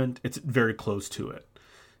fascist government, it's very close to it.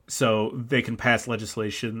 So they can pass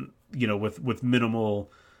legislation, with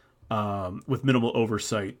minimal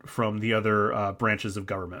oversight from the other branches of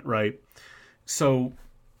government, right? So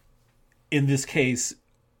in this case,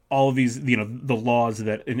 all of these, the laws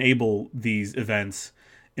that enable these events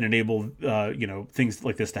and enable, things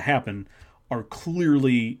like this to happen were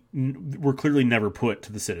clearly never put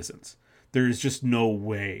to the citizens. There is just no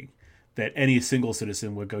way that any single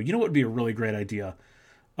citizen would go, what would be a really great idea,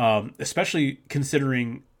 especially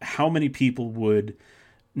considering how many people would,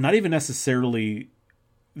 not even necessarily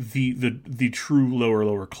the true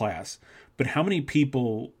lower class, but how many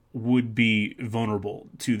people would be vulnerable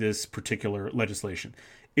to this particular legislation.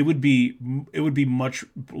 It would be much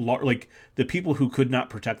like the people who could not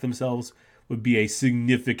protect themselves would be a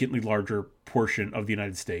significantly larger portion of the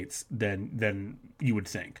United States than you would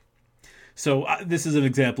think. So this is an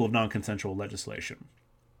example of non-consensual legislation.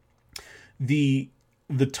 The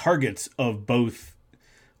targets of both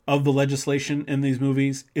of the legislation in these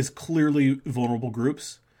movies is clearly vulnerable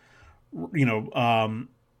groups.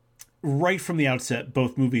 Right from the outset,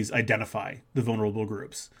 both movies identify the vulnerable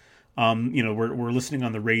groups. We're listening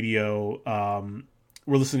on the radio.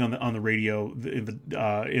 We're listening on the radio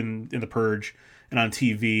in the Purge and on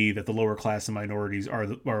TV that the lower class and minorities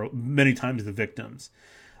are many times the victims.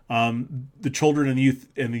 The children and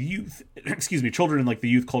the youth, children in like the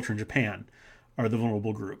youth culture in Japan are the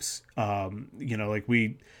vulnerable groups.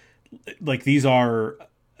 These are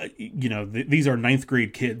ninth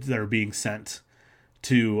grade kids that are being sent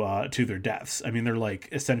to their deaths. I mean, they're like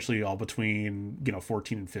essentially all between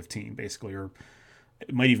 14 and 15, basically, or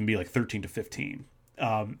it might even be like 13 to 15.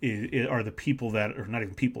 Are the people that are not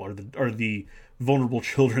even people are the vulnerable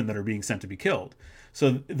children that are being sent to be killed.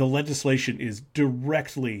 So the legislation is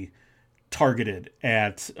directly targeted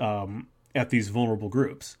at these vulnerable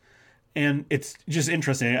groups, and it's just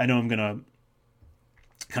interesting. I know I'm gonna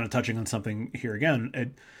kind of touching on something here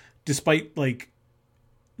again. Despite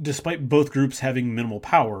both groups having minimal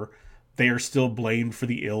power, they are still blamed for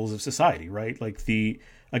the ills of society, right?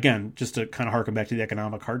 Again, just to kind of harken back to the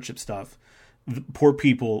economic hardship stuff, the poor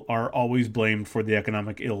people are always blamed for the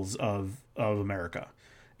economic ills of America.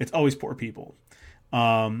 It's always poor people.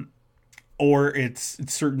 Or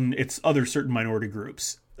it's other certain minority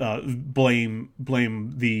groups are blamed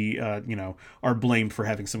for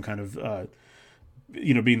having some kind of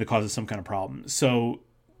being the cause of some kind of problem. So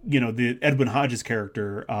the Edwin Hodges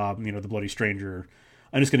character, the Bloody Stranger,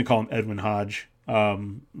 I'm just going to call him Edwin Hodge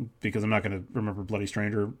because I'm not going to remember Bloody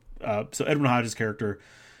Stranger. So Edwin Hodges' character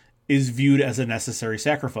is viewed as a necessary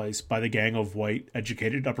sacrifice by the gang of white,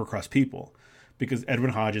 educated, upper-crust people, because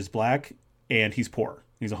Edwin Hodge is black and he's poor.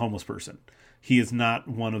 He's a homeless person. He is not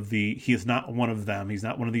one of them. He's not one of the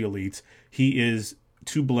elites. He is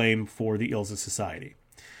to blame for the ills of society.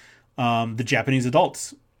 The Japanese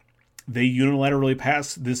adults, they unilaterally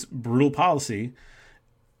passed this brutal policy,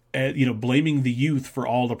 blaming the youth for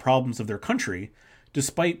all the problems of their country,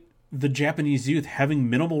 despite the Japanese youth having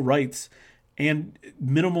minimal rights and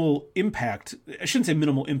minimal impact. I shouldn't say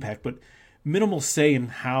minimal impact, but minimal say in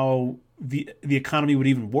how the economy would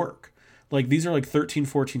even work. Like, these are like 13,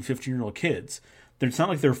 14, 15-year-old kids. It's not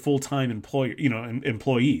like they're full-time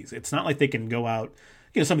employees. It's not like they can go out.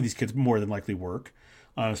 Some of these kids more than likely work,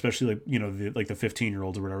 especially like, the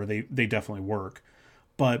 15-year-olds or whatever. They definitely work.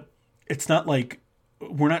 But it's not like,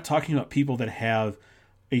 we're not talking about people that have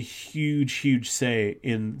a huge, huge say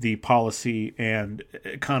in the policy and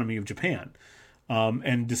economy of Japan.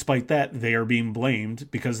 And despite that, they are being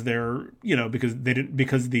blamed because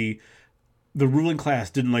because the ruling class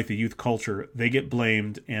didn't like the youth culture. They get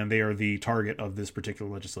blamed, and they are the target of this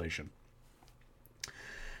particular legislation.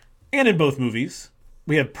 And in both movies,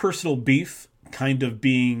 we have personal beef kind of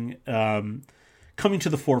being coming to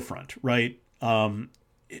the forefront, right?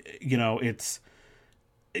 It's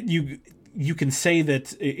you can say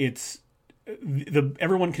that it's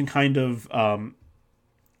everyone can kind of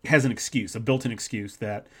has an excuse, a built-in excuse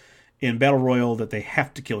that in Battle Royale that they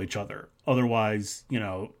have to kill each other. Otherwise,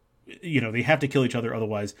 they have to kill each other.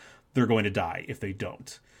 Otherwise, they're going to die if they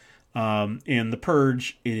don't. In the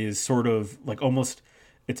Purge, it is sort of like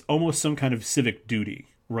it's almost some kind of civic duty,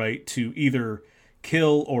 right? To either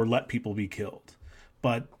kill or let people be killed.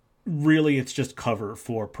 But really, it's just cover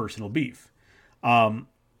for personal beef.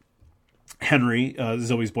 Henry,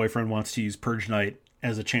 Zoe's boyfriend, wants to use Purge Night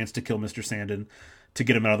as a chance to kill Mr. Sandin to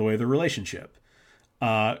get him out of the way of their relationship.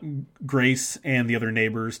 Grace and the other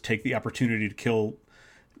neighbors take the opportunity to kill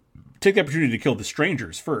the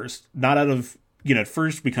strangers first. Not out of, at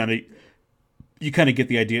first you kind of get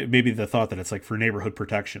the idea, maybe the thought that it's like for neighborhood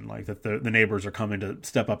protection, like that the neighbors are coming to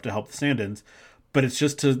step up to help the Sandins, but it's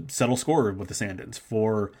just to settle score with the Sandins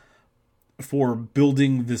for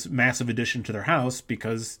building this massive addition to their house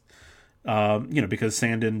because James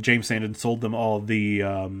Sandin sold them all the,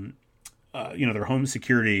 their home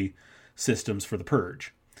security systems for the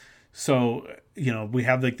Purge. So, we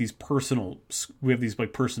have like these personal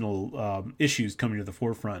issues coming to the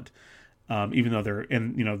forefront, even though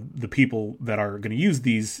the people that are going to use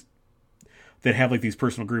these, that have like these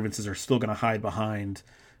personal grievances, are still going to hide behind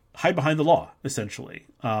the law, essentially.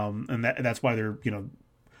 And that's why they're going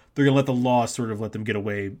to let the law sort of let them get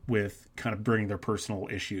away with kind of bringing their personal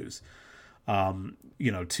issues, to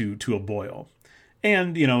a boil.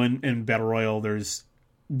 And, in Battle Royale,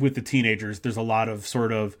 with the teenagers, there's a lot of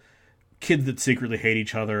sort of kids that secretly hate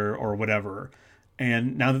each other or whatever.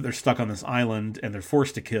 And now that they're stuck on this island and they're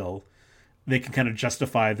forced to kill, they can kind of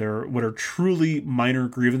justify what are truly minor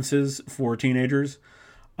grievances for teenagers.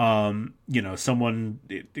 Someone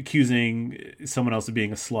accusing someone else of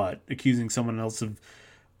being a slut, accusing someone else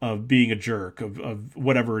of being a jerk, of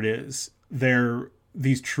whatever it is.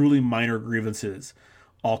 These truly minor grievances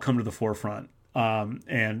all come to the forefront.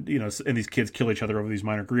 And these kids kill each other over these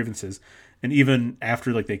minor grievances. And even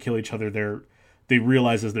after like they kill each other, they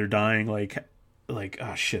realize as they're dying, like,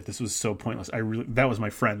 oh shit, this was so pointless. That was my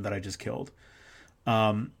friend that I just killed.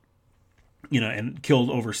 And killed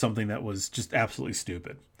over something that was just absolutely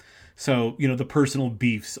stupid. So, the personal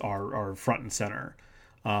beefs are front and center.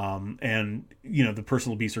 And the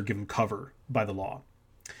personal beefs are given cover by the law.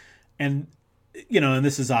 And, and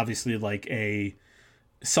this is obviously like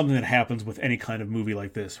something that happens with any kind of movie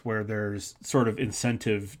like this, where there's sort of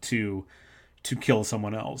incentive to kill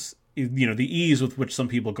someone else. The ease with which some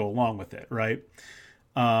people go along with it, right?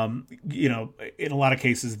 In a lot of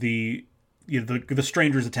cases, the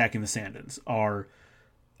strangers attacking the Sandins are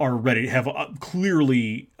ready, have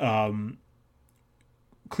clearly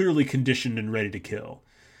conditioned and ready to kill.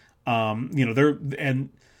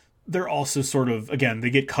 They're also sort of, again,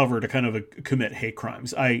 they get cover to kind of commit hate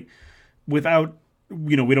crimes. We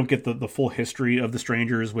don't get the full history of the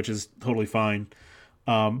strangers, which is totally fine.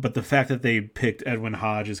 But the fact that they picked Edwin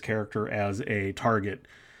Hodge's character as a target,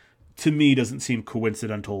 to me, doesn't seem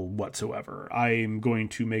coincidental whatsoever. I'm going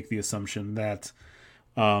to make the assumption that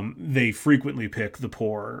they frequently pick the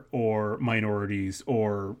poor or minorities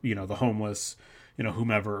or, the homeless,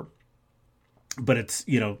 whomever. But it's,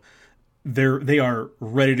 they are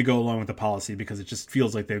ready to go along with the policy because it just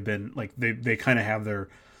feels like they've been, like, they kind of have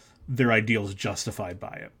their ideals justified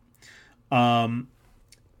by it.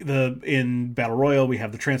 In Battle Royale, we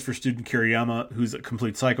have the transfer student Kiriyama, who's a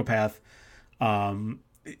complete psychopath. And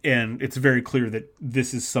it's very clear that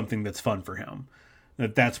this is something that's fun for him.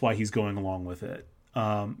 That's why he's going along with it.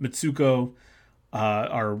 Mitsuko,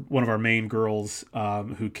 one of our main girls,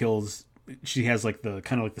 who kills, she has like the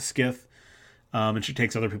kind of like the skiff, and she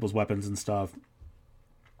takes other people's weapons and stuff.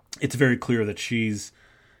 It's very clear that she's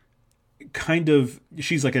like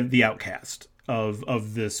the outcast.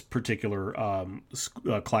 of this particular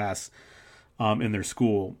class in their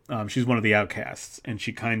school. She's one of the outcasts, and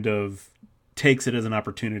she kind of takes it as an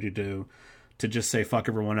opportunity to just say fuck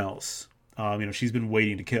everyone else. She's been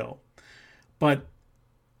waiting to kill. But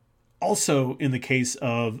also in the case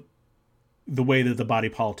of the way that the body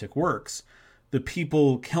politic works, the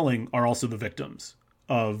people killing are also the victims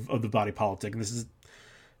of the body politic. And this is,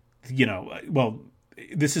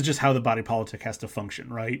 this is just how the body politic has to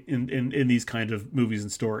function, right? In these kind of movies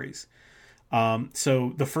and stories.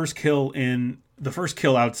 So the first kill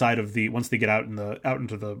outside of once they get out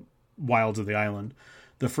into the wilds of the island,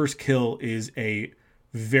 the first kill is a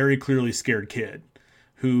very clearly scared kid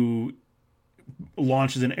who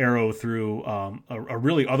launches an arrow through a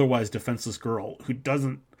really otherwise defenseless girl who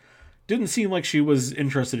didn't seem like she was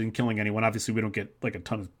interested in killing anyone. Obviously, we don't get like a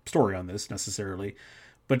ton of story on this necessarily,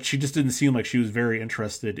 but she just didn't seem like she was very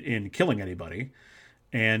interested in killing anybody.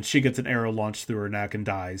 And she gets an arrow launched through her neck and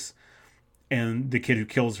dies. And the kid who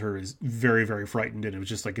kills her is very, very frightened, and it was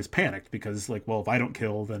just like is panicked because like, well, if I don't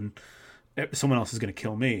kill, then someone else is going to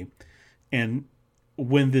kill me. And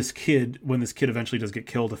when this kid eventually does get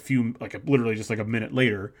killed, literally just like a minute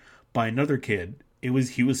later by another kid, he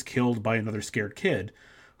was killed by another scared kid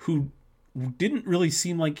who didn't really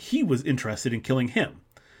seem like he was interested in killing him.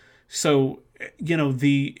 So, in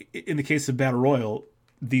the case of Battle Royale,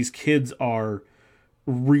 these kids are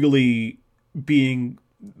really being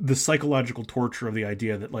the psychological torture of the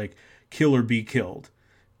idea that like kill or be killed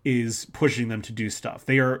is pushing them to do stuff.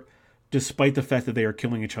 They are, despite the fact that they are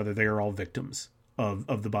killing each other, they are all victims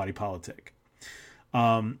of the body politic.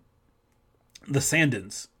 The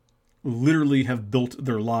Sandins literally have built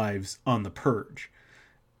their lives on the Purge,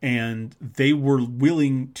 and they were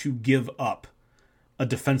willing to give up a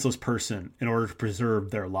defenseless person in order to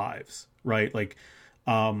preserve their lives, right? Like,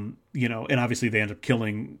 and obviously they end up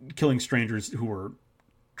killing strangers who were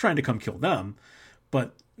trying to come kill them,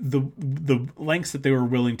 but the lengths that they were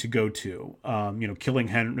willing to go to, killing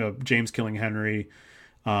James, killing Henry,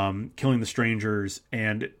 killing the strangers,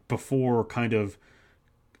 and before kind of,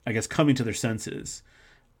 I guess, coming to their senses,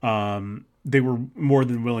 they were more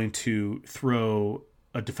than willing to throw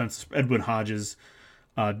a defenseless Edwin Hodges,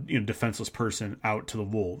 defenseless person out to the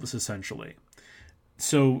wolves, essentially.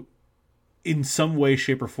 So in some way,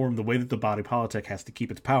 shape, or form, the way that the body politic has to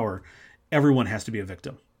keep its power, everyone has to be a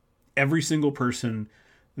victim. Every single person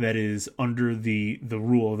that is under the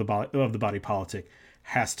rule of the body politic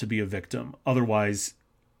has to be a victim. Otherwise,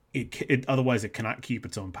 it cannot keep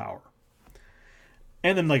its own power.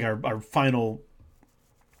 And then, like, our final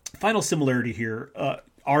similarity here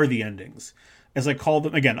are the endings. As I call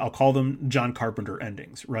them, again, I'll call them John Carpenter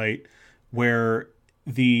endings, right? Where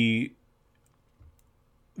the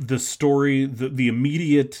story, the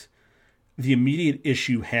immediate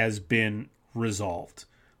issue has been resolved,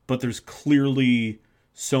 but there's clearly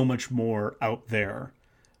so much more out there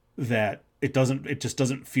that it just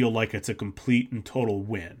doesn't feel like it's a complete and total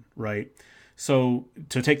win, right? So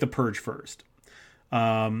to take the Purge first,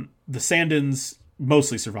 the Sandins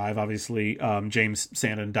mostly survive. Obviously, James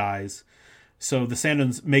Sandin dies, so the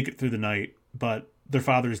Sandins make it through the night, but their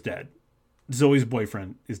father's dead. Zoe's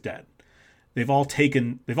boyfriend is dead. They've all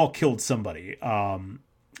killed somebody. I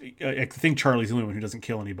think Charlie's the only one who doesn't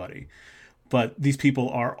kill anybody. But these people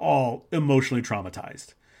are all emotionally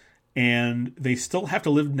traumatized. And they still have to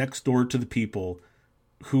live next door to the people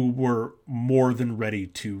who were more than ready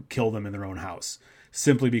to kill them in their own house,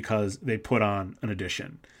 simply because they put on an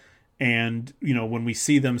addition. And, when we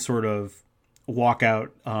see them sort of walk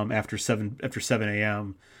out after 7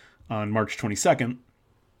 a.m. on March 22nd,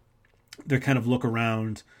 they kind of look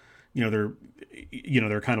around, they're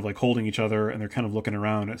kind of like holding each other, and they're kind of looking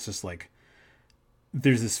around. It's just like,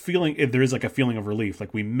 there is like a feeling of relief,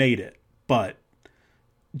 like we made it. But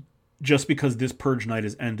just because this Purge night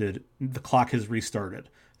has ended, the clock has restarted.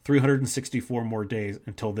 364 more days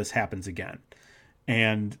until this happens again.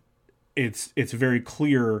 And it's very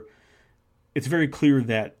clear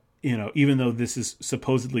that, even though this is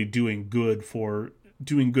supposedly doing good for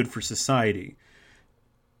society,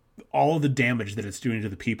 all of the damage that it's doing to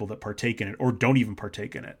the people that partake in it or don't even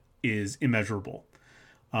partake in it is immeasurable.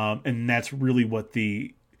 And that's really what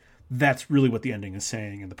the ending is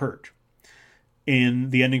saying in the Purge. In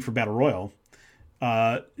the ending for Battle Royale,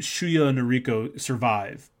 Shuya and Noriko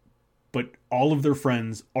survive, but all of their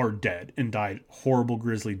friends are dead and died horrible,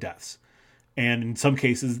 grisly deaths. And in some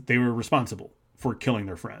cases, they were responsible for killing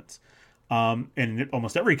their friends. And in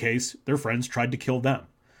almost every case, their friends tried to kill them.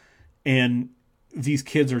 And these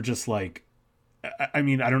kids are just like, I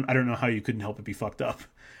mean, I don't know how you couldn't help but be fucked up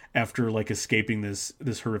after like escaping this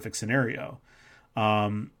horrific scenario.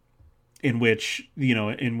 in which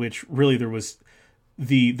really there was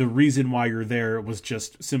the reason why you're there was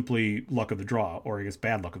just simply luck of the draw, or I guess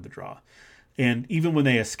bad luck of the draw. And even when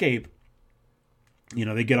they escape,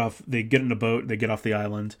 they get in a boat, they get off the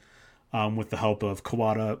island, with the help of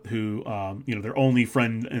Kawada, who, their only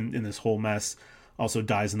friend in this whole mess, also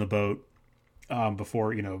dies in the boat,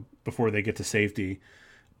 before they get to safety.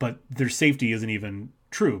 But their safety isn't even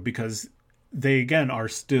true, because they again are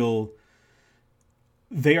still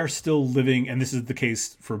living, and this is the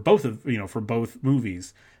case for both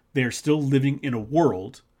movies. They are still living in a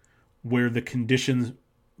world where the conditions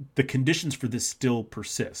for this still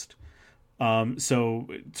persist. So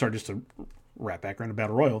sorry, just to wrap back around to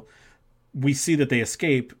Battle Royale, we see that they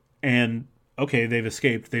escape, and okay, they've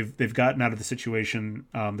escaped. They've gotten out of the situation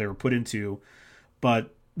they were put into,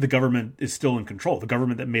 but the government is still in control. The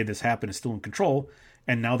government that made this happen is still in control,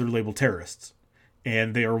 and now they're labeled terrorists,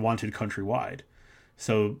 and they are wanted countrywide.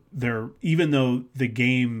 So even though the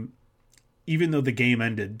game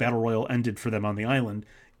ended, Battle Royale ended for them on the island,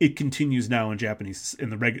 it continues now in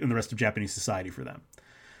the rest of Japanese society for them.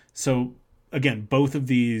 So again, both of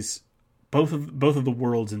the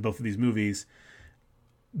worlds in both of these movies,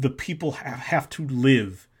 the people have to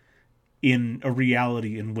live in a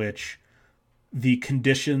reality in which the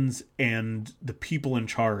conditions and the people in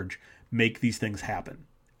charge make these things happen.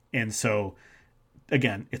 And so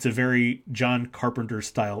again, it's a very John Carpenter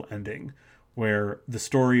style ending where the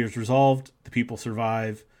story is resolved, the people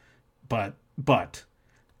survive, but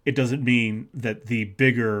it doesn't mean that the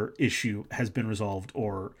bigger issue hasn't been resolved,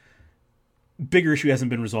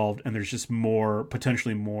 and there's just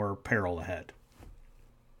potentially more peril ahead.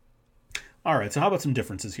 All right, so how about some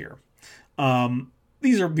differences here?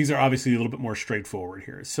 These are obviously a little bit more straightforward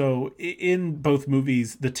here. So in both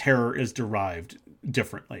movies, the terror is derived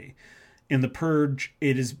differently. In The Purge,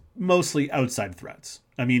 it is mostly outside threats.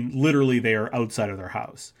 I mean, literally, they are outside of their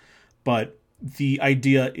house. But the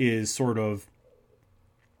idea is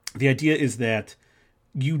that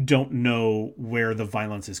you don't know where the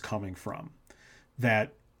violence is coming from.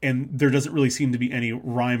 And there doesn't really seem to be any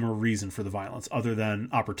rhyme or reason for the violence other than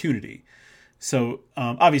opportunity. So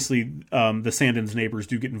obviously, the Sandins' neighbors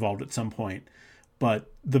do get involved at some point, but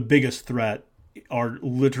the biggest threat are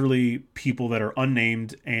literally people that are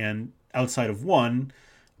unnamed, and outside of one,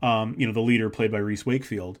 the leader played by Reese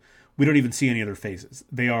Wakefield, we don't even see any other faces.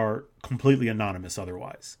 They are completely anonymous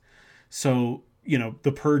otherwise. So,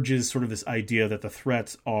 The Purge is sort of this idea that the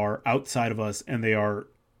threats are outside of us, and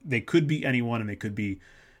they could be anyone, and they could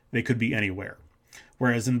be anywhere.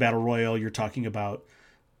 Whereas in Battle Royale, you're talking about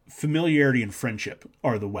familiarity and friendship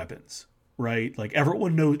are the weapons, right? Like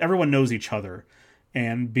everyone knows each other,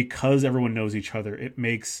 and because everyone knows each other, it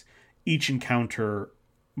makes each encounter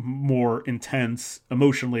more intense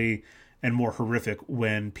emotionally and more horrific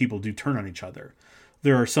when people do turn on each other.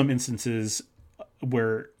 There are some instances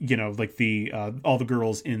where like all the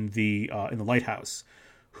girls in the lighthouse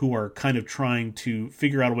who are kind of trying to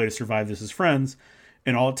figure out a way to survive this as friends,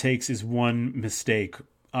 and all it takes is one mistake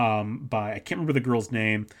by, I can't remember the girl's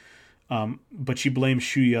name, but she blames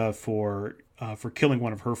Shuya for killing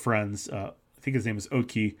one of her friends. I think his name is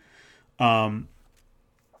Oki. And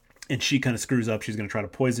she kind of screws up. She's going to try to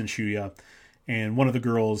poison Shuya. And one of the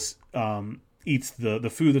girls eats the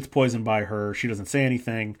food that's poisoned by her. She doesn't say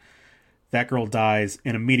anything. That girl dies.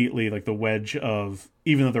 And immediately, like the wedge of,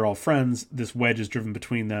 even though they're all friends, this wedge is driven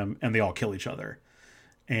between them and they all kill each other.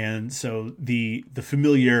 And so the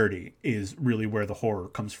familiarity is really where the horror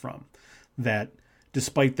comes from. That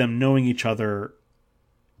despite them knowing each other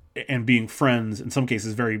and being friends, in some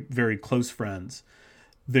cases very, very close friends,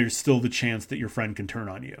 there's still the chance that your friend can turn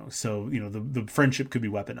on you. So, the friendship could be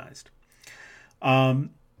weaponized.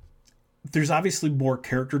 There's obviously more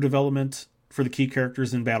character development for the key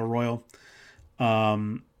characters in Battle Royale.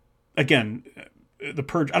 Again, The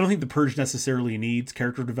Purge, I don't think The Purge necessarily needs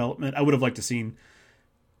character development. I would have liked to seen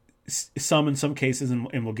some in some cases,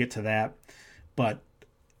 and we'll get to that. But,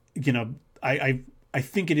 I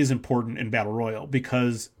think it is important in Battle Royale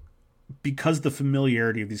because the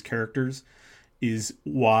familiarity of these characters is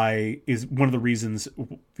one of the reasons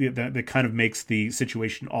that kind of makes the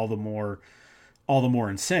situation all the more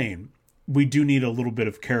insane. We do need a little bit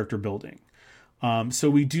of character building. So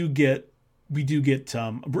we do get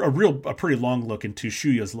a pretty long look into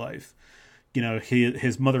Shuya's life.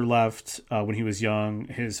 His mother left when he was young.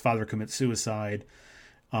 His father commits suicide.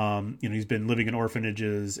 He's been living in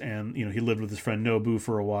orphanages, and he lived with his friend Nobu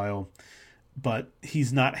for a while, but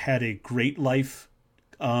he's not had a great life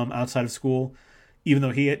outside of school. Even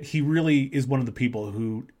though he really is one of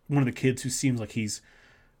the kids who seems like he's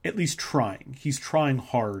at least trying. He's trying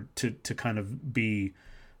hard to kind of be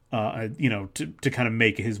to kind of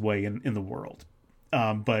make his way in the world.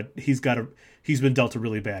 But he's been dealt a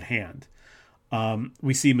really bad hand.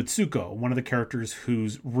 We see Mitsuko, one of the characters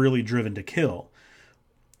who's really driven to kill.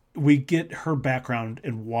 We get her background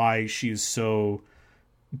and why she is so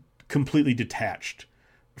completely detached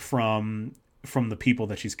from the people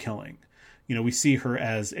that she's killing. We see her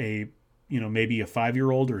as a, maybe a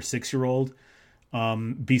 5-year-old or a 6-year-old,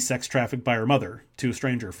 be sex trafficked by her mother to a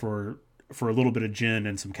stranger for a little bit of gin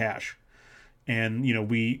and some cash. And,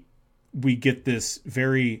 we get this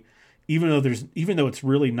very, even though it's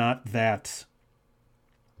really not that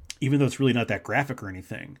graphic or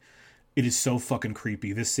anything, it is so fucking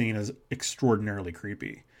creepy. This scene is extraordinarily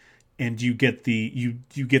creepy. And you get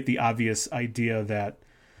the obvious idea that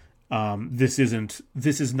this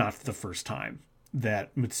is not the first time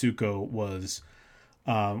that Mitsuko was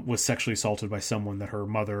sexually assaulted by someone that her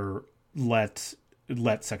mother let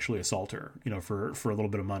sexually assault her, for a little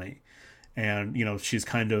bit of money. And, she's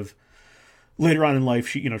kind of later on in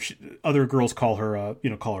life, other girls call her a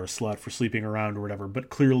slut for sleeping around or whatever, but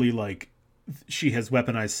clearly like she has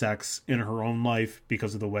weaponized sex in her own life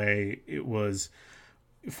because of the way it was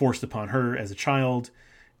forced upon her as a child.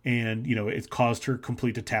 And, it's caused her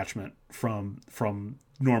complete detachment from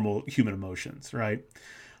normal human emotions. Right.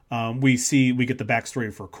 We get the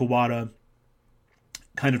backstory for Kawada,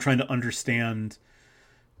 kind of trying to understand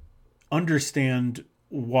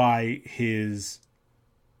why his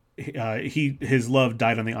love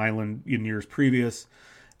died on the island in years previous.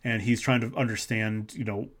 And he's trying to understand,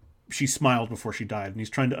 she smiled before she died, and he's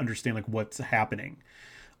trying to understand like what's happening,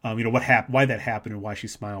 why that happened and why she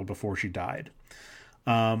smiled before she died.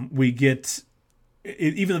 We get,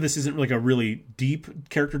 even though this isn't like a really deep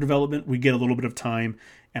character development, we get a little bit of time,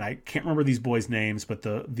 and I can't remember these boys' names, but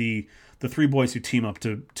the 3 boys who team up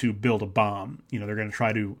to build a bomb. They're going to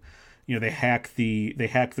try to, they hack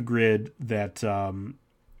the grid that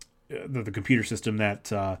the computer system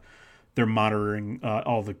that they're monitoring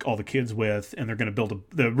all the kids with, and they're going to build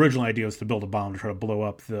the original idea was to build a bomb to try to blow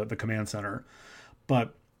up the command center.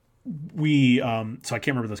 But so I can't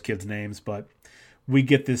remember those kids' names, but we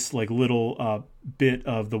get this like little bit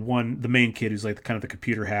of the main kid who's like kind of the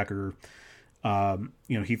computer hacker.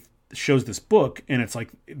 He shows this book, and it's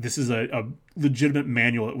like, this is a legitimate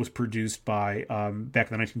manual that was produced by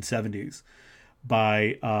back in the 1970s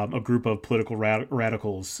by a group of political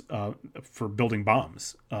radicals for building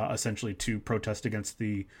bombs, essentially to protest against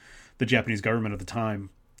the Japanese government at the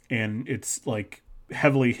time. And it's like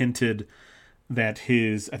heavily hinted that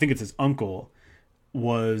I think it's his uncle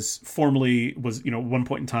was at one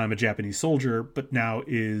point in time a Japanese soldier, but now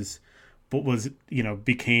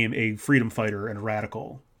became a freedom fighter and a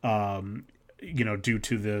radical, due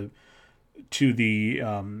to the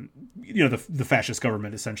fascist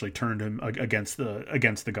government essentially turned him against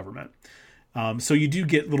the government. So you do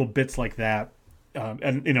get little bits like that.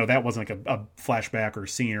 And that wasn't like a flashback or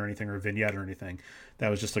scene or anything or a vignette or anything. That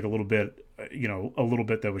was just like a little bit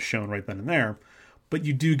that was shown right then and there. But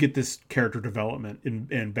you do get this character development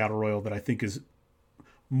in Battle Royale that I think is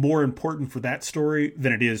more important for that story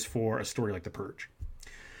than it is for a story like The Purge.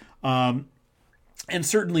 And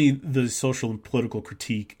certainly the social and political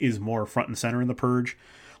critique is more front and center in The Purge.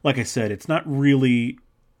 Like I said, it's not really...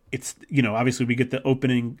 It's, obviously we get the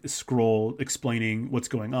opening scroll explaining what's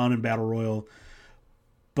going on in Battle Royale.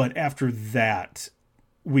 But after that,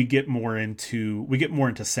 we get more into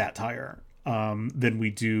satire than we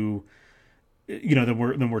do...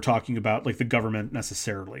 than we're talking about like the government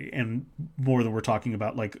necessarily, and more than we're talking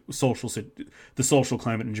about like the social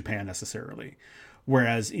climate in Japan necessarily.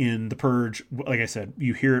 Whereas in The Purge, like I said,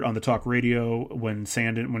 you hear it on the talk radio when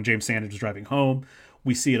James Sandage is driving home.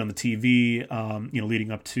 We see it on the TV,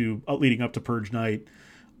 leading up to Purge night.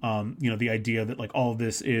 The idea that like all of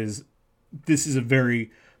this is a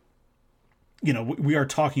very, we are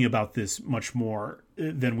talking about this much more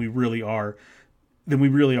than we really are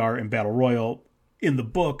in Battle Royale. In the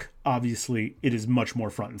book, obviously, it is much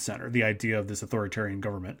more front and center. The idea of this authoritarian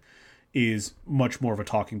government is much more of a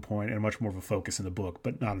talking point and much more of a focus in the book,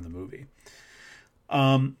 but not in the movie.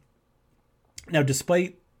 Now,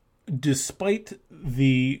 despite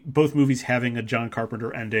both movies having a John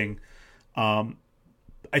Carpenter ending, I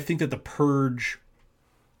think that the Purge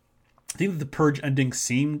ending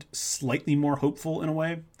seemed slightly more hopeful in a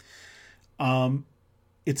way.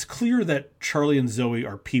 It's clear that Charlie and Zoe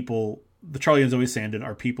are people. The Charlie and Zoe Sandin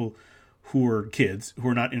are people who are kids who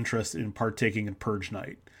are not interested in partaking in Purge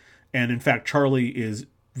night. And in fact, Charlie is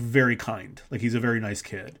very kind. Like, he's a very nice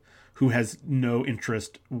kid who has no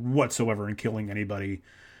interest whatsoever in killing anybody.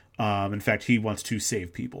 In fact, he wants to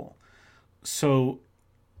save people. So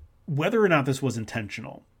whether or not this was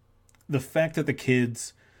intentional, the fact that the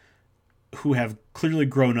kids who have clearly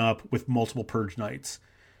grown up with multiple purge nights,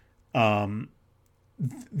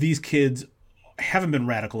 these kids haven't been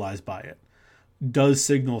radicalized by it, does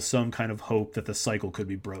signal some kind of hope that the cycle could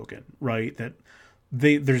be broken, right? That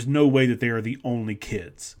there's no way that they are the only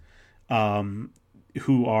kids who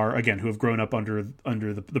have grown up under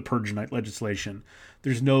the Purge Night legislation.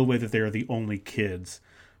 There's no way that they are the only kids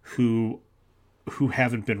who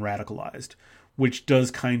haven't been radicalized, which does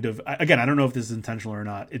kind of, again, I don't know if this is intentional or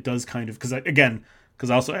not. It does kind of, because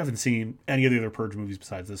I also haven't seen any of the other Purge movies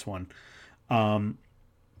besides this one.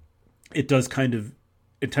 It does kind of,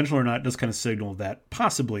 intentional or not, it does kind of signal that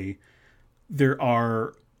possibly there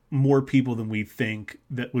are more people than we think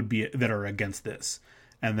that are against this,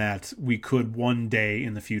 and that we could one day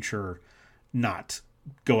in the future not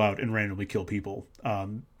go out and randomly kill people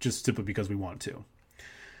just simply because we want to.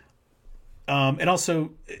 And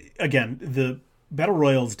also, again, the Battle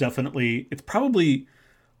Royale is definitely, it's probably,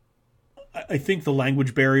 I think the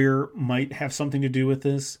language barrier might have something to do with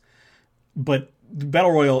this, but the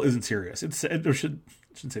Battle Royale isn't serious. I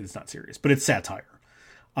shouldn't say it's not serious, but it's satire.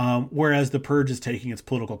 Whereas the Purge is taking its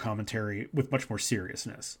political commentary with much more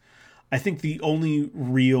seriousness. I think the only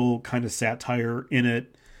real kind of satire in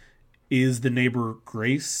it is the neighbor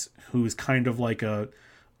Grace, who is kind of like a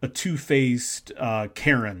two-faced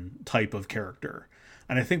Karen type of character.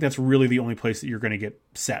 And I think that's really the only place that you're going to get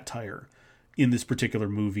satire in this particular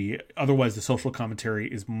movie. Otherwise, the social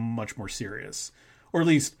commentary is much more serious. Or at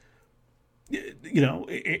least, we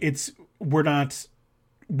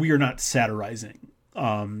are not satirizing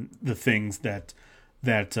the things that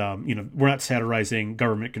we're not satirizing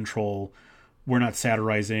government control. We're not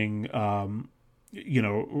satirizing,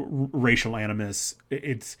 racial animus.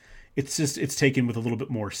 It's taken with a little bit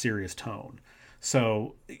more serious tone.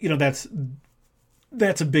 So, that's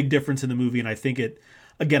a big difference in the movie. And I think it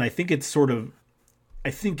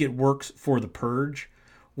works for the Purge.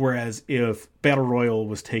 Whereas if Battle Royale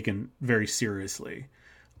was taken very seriously,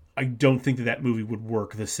 I don't think that movie would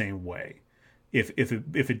work the same way. If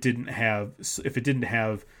it didn't have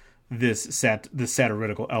this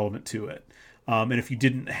satirical element to it, and if you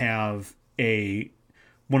didn't have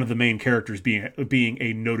one of the main characters being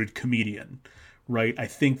a noted comedian, right? I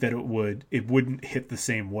think that it wouldn't hit the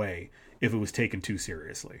same way if it was taken too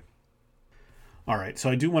seriously. All right, so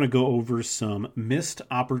I do want to go over some missed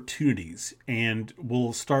opportunities, and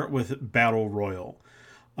we'll start with Battle Royale.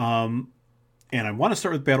 And I want to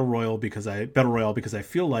start with Battle Royale because I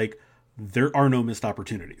feel like there are no missed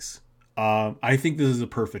opportunities. I think this is a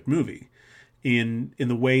perfect movie in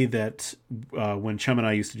the way that when Chum and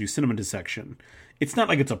I used to do cinema dissection, it's not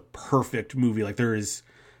like it's a perfect movie. Like there is,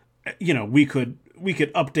 we could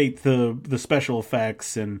update the special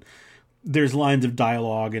effects, and there's lines of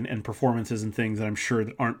dialogue and performances and things that I'm sure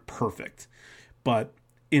that aren't perfect. But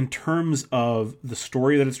in terms of the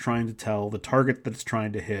story that it's trying to tell, the target that it's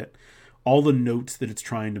trying to hit, all the notes that it's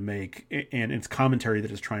trying to make, and its commentary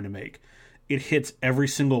that it's trying to make, it hits every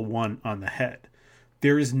single one on the head.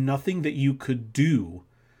 There is nothing that you could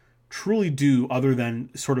truly do, other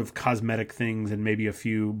than sort of cosmetic things and maybe a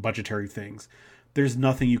few budgetary things. There's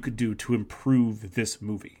nothing you could do to improve this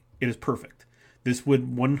movie. It is perfect. This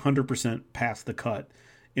would 100% pass the cut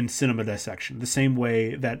in cinema dissection, the same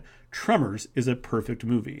way that Tremors is a perfect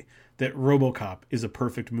movie, that RoboCop is a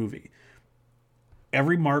perfect movie.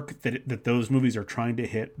 Every mark that those movies are trying to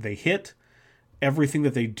hit, they hit. Everything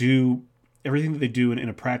that they do in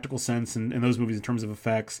a practical sense, in those movies in terms of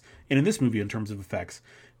effects, and in this movie in terms of effects,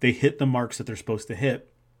 they hit the marks that they're supposed to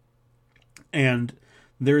hit. And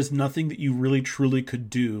there is nothing that you really truly could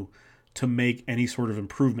do to make any sort of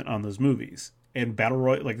improvement on those movies. And Battle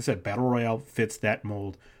Royale, like I said, Battle Royale fits that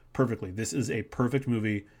mold perfectly. This is a perfect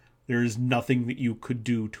movie. There is nothing that you could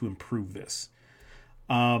do to improve this.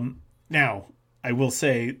 Now, I will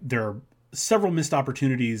say there are several missed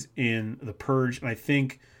opportunities in The Purge, and I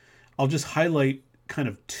think I'll just highlight kind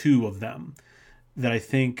of two of them that I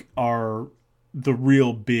think are the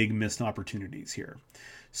real big missed opportunities here.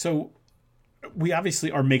 So we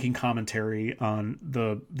obviously are making commentary on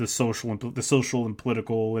the social and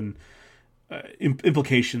political and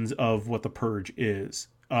implications of what The Purge is.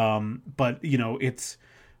 But it's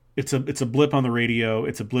a blip on the radio,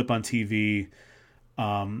 it's a blip on TV,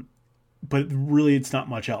 but really it's not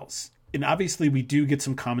much else. And obviously we do get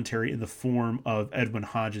some commentary in the form of Edwin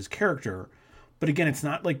Hodge's character, but again, it's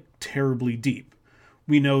not like terribly deep.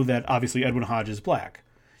 We know that obviously Edwin Hodge is black.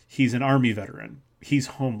 He's an army veteran. He's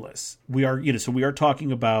homeless. We are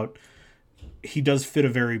talking about, he does fit a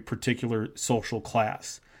very particular social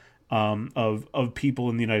class of people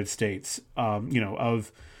in the United States,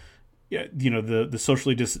 of the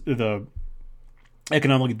socially the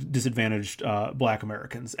economically disadvantaged Black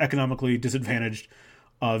Americans, economically disadvantaged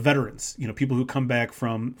veterans, people who come back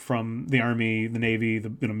from the Army, the Navy,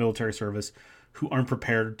 the military service, who aren't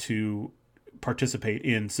prepared to participate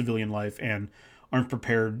in civilian life and aren't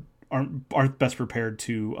best prepared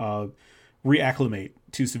to reacclimate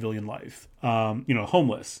to civilian life.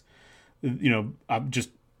 Homeless, just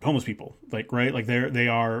homeless people, right? Like they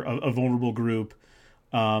are a vulnerable group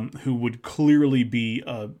who would clearly be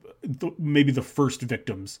maybe the first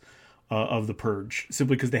victims of the purge,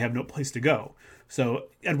 simply because they have no place to go. So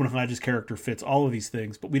Edwin Hodge's character fits all of these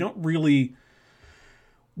things, but we don't really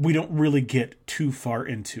get too far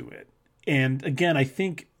into it. And again, I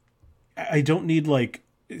think I don't need like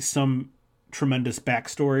some tremendous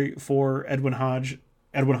backstory for Edwin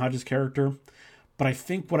Hodge's character, but I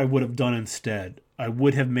think what I would have done instead, I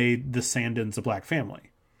would have made the Sandins a Black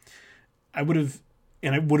family. I would have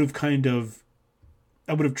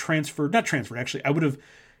transferred, not transferred, actually, the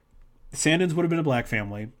Sandins would have been a Black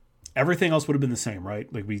family. Everything else would have been the same,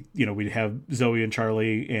 right? Like we'd have Zoe and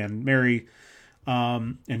Charlie and Mary,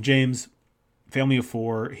 and James, family of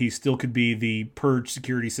 4. He still could be the Purge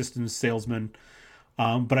security systems salesman.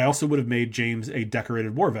 But I also would have made James a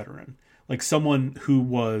decorated war veteran, like someone who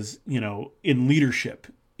was, in leadership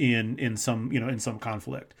in some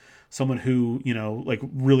conflict, someone who,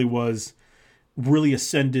 really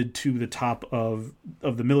ascended to the top of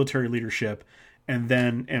the military leadership, and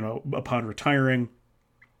then, upon retiring,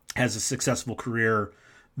 has a successful career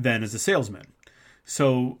then as a salesman.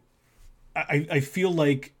 So I feel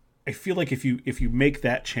like if you make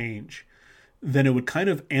that change, then it would kind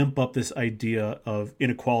of amp up this idea of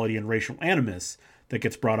inequality and racial animus that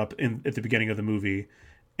gets brought up at the beginning of the movie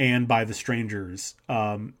and by the strangers.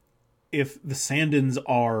 If the Sandins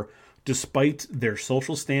are, despite their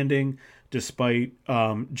social standing, despite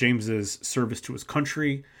James's service to his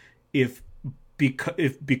country, if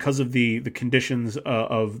because of the conditions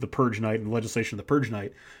of the Purge Night and the legislation of the Purge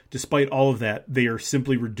Night, despite all of that, they are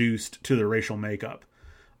simply reduced to their racial makeup.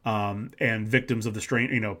 And victims of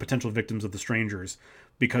the potential victims of the strangers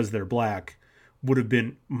because they're Black, would have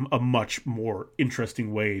been a much more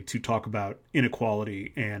interesting way to talk about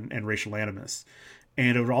inequality and racial animus.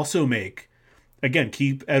 And it would also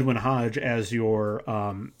keep Edwin Hodge as your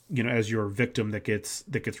victim that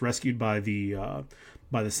gets rescued by the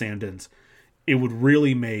Sandins. It would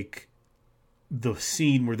really make the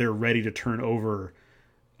scene where they're ready to turn over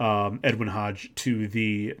Edwin Hodge to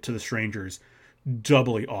the strangers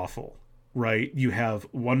doubly awful, right? You have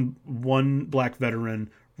one Black veteran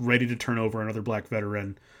ready to turn over another Black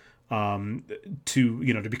veteran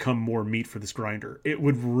to become more meat for this grinder. It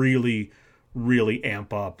would really, really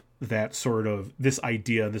amp up that sort of this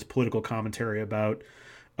idea, this political commentary about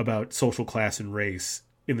social class and race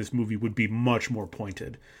in this movie would be much more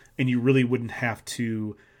pointed, and you really wouldn't have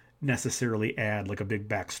to necessarily add like a big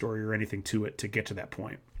backstory or anything to it to get to that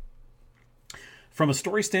point. From a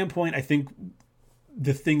story standpoint, I think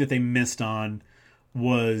the thing that they missed on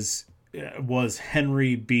was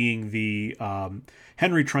Henry being the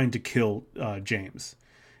Henry trying to kill James,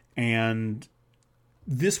 and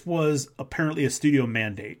this was apparently a studio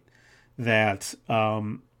mandate that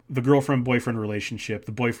the girlfriend-boyfriend relationship,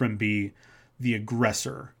 the boyfriend be the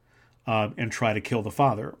aggressor and try to kill the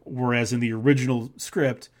father, whereas in the original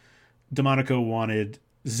script, DeMonico wanted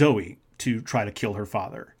Zoe to try to kill her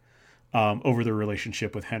father over their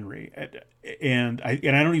relationship with Henry, and I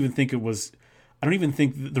don't even think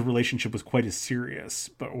the relationship was quite as serious.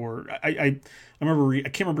 But I remember I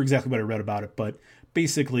can't remember exactly what I read about it, but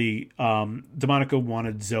basically DeMonico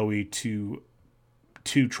wanted Zoe to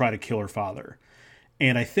try to kill her father,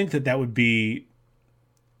 and I think that would be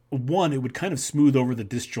one. It would kind of smooth over the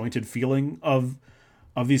disjointed feeling of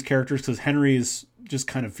these characters, because Henry is just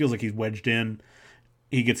kind of feels like he's wedged in.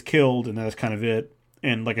 He gets killed, and that's kind of it.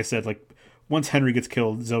 And like I said, like once Henry gets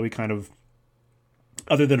killed, Zoe kind of,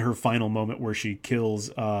 other than her final moment where she kills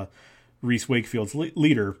Reese Wakefield's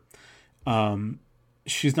leader,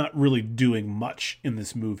 she's not really doing much in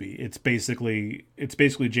this movie. It's basically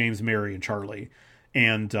James, Mary, and Charlie,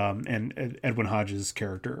 and Edwin Hodge's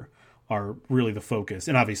character are really the focus,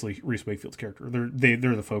 and obviously Reese Wakefield's character.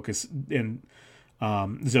 They're the focus, and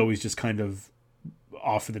Zoe's just kind of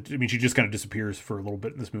off in the. I mean, she just kind of disappears for a little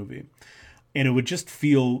bit in this movie, and it would just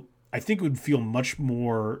feel. I think it would feel much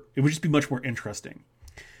more. It would just be much more interesting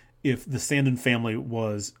if the Sandin family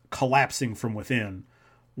was collapsing from within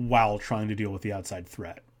while trying to deal with the outside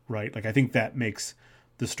threat, right? Like, I think that makes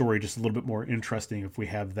the story just a little bit more interesting if we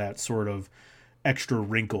have that sort of extra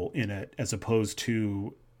wrinkle in it, as opposed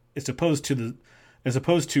to the as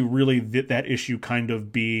opposed to really that issue kind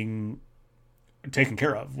of being taken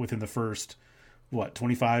care of within the first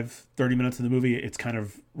 25-30 minutes of the movie. It's kind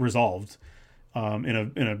of resolved in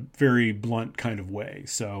a very blunt kind of way.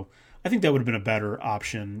 So I think that would have been a better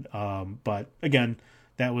option. But again,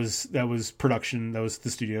 that was production. That was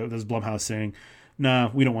the studio. That was Blumhouse saying,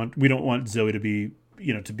 "Nah, we don't want Zoe to be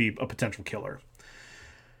a potential killer."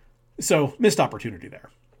 So missed opportunity there.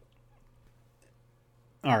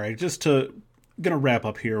 All right, gonna wrap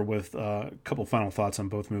up here with a couple final thoughts on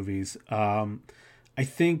both movies. I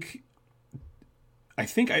think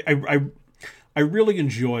I really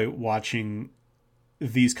enjoy watching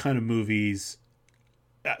these kind of movies.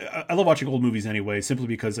 I love watching old movies anyway, simply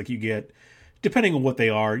because like you get, depending on what they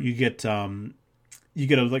are, you get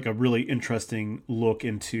a really interesting look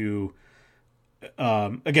into.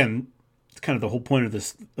 Again, it's kind of the whole point of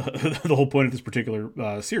this, the whole point of this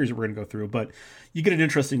particular series that we're going to go through. But you get an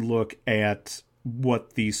interesting look at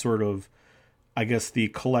what the sort of, I guess, the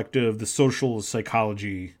collective, the social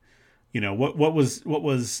psychology. What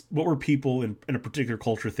were people in a particular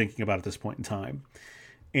culture thinking about at this point in time?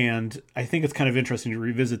 And I think it's kind of interesting to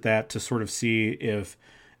revisit that to sort of see if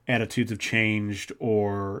attitudes have changed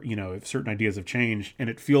or, if certain ideas have changed. And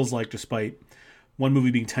it feels like despite one movie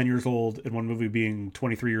being 10 years old and one movie being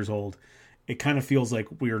 23 years old, it kind of feels like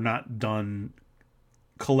we are not done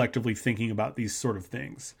collectively thinking about these sort of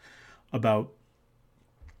things. About,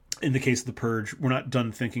 in the case of The Purge, we're not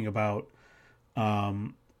done thinking about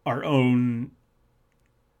our own,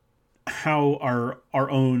 how our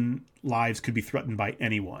own lives could be threatened by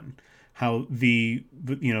anyone. How the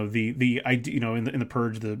idea, in the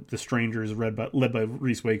Purge, the strangers led by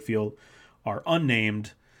Reese Wakefield are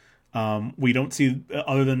unnamed. We don't see,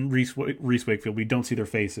 other than Reese Wakefield, we don't see their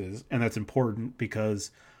faces, and that's important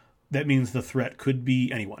because that means the threat could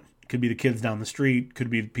be anyone. Could be the kids down the street, could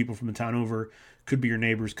be the people from the town over, could be your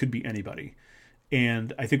neighbors, could be anybody.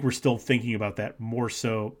 And I think we're still thinking about that more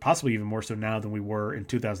so, possibly even more so now than we were in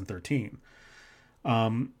 2013.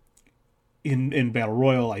 In Battle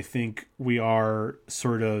Royale, I think we are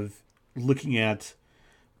sort of looking at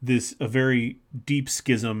a very deep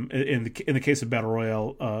schism in the case of Battle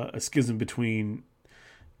Royale, a schism between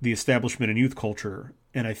the establishment and youth culture.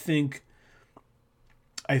 And I think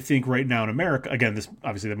right now in America, again, this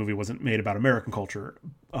obviously that movie wasn't made about American culture,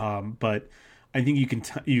 but I think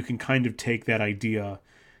you can kind of take that idea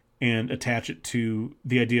and attach it to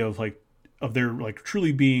the idea of there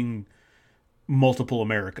truly being multiple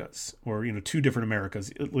Americas, or two different Americas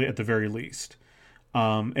at the very least.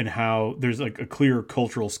 And how there's a clear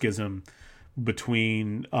cultural schism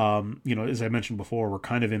between, as I mentioned before, we're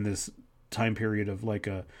kind of in this time period of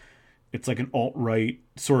it's like an alt-right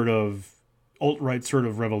sort of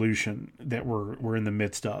revolution that we're in the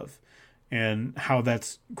midst of, and how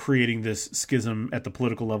that's creating this schism at the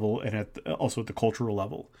political level and also at the cultural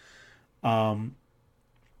level.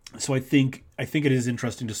 So I think it is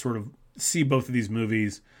interesting to sort of see both of these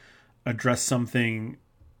movies address something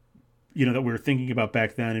that we were thinking about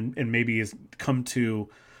back then and maybe has come to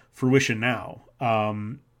fruition now.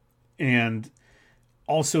 And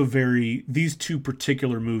also these two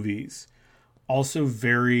particular movies, also a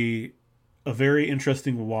very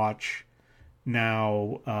interesting watch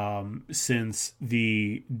now, since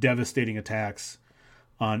the devastating attacks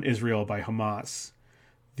on Israel by Hamas.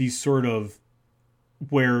 These sort of,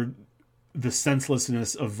 where the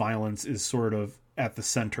senselessness of violence is sort of at the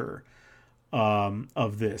center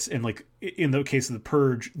of this, and in the case of The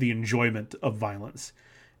Purge, the enjoyment of violence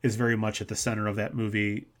is very much at the center of that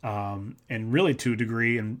movie, and really to a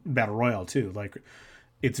degree in Battle Royale too.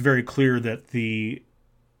 It's very clear that the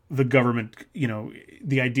government,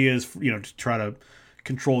 the idea is to try to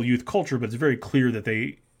control youth culture, but it's very clear that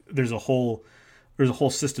there's a whole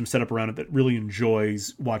system set up around it that really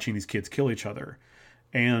enjoys watching these kids kill each other,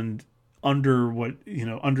 and under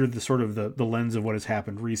the sort of the lens of what has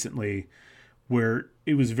happened recently, where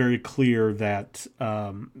it was very clear that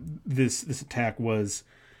this attack was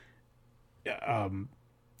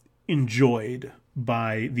enjoyed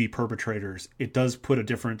by the perpetrators. It does put a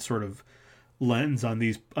different sort of lens on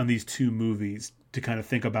these two movies to kind of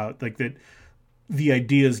think about, that the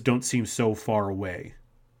ideas don't seem so far away,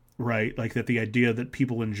 right? That the idea that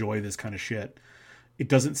people enjoy this kind of shit, it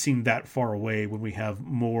doesn't seem that far away when we have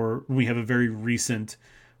a very recent,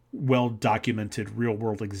 well-documented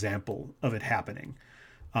real-world example of it happening.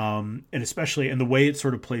 And especially in the way it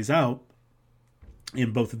sort of plays out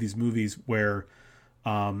in both of these movies, where,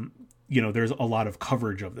 there's a lot of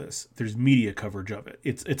coverage of this. There's media coverage of it.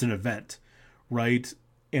 It's an event, right?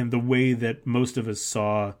 And the way that most of us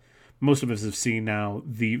have seen now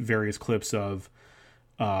the various clips of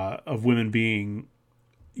women being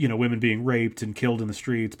women being raped and killed in the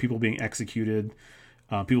streets, people being executed,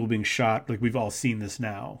 people being shot. Like, we've all seen this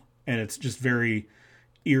now, and it's just very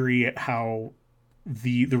eerie at how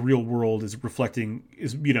the real world is reflecting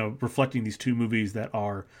these two movies that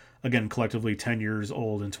are, again, collectively 10 years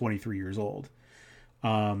old and 23 years old.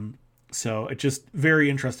 So it's just very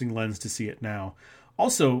interesting lens to see it now.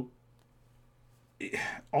 Also,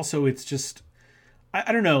 it's just,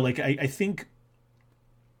 I don't know, like, I think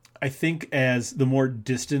as the more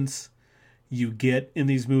distance you get in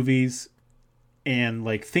these movies, and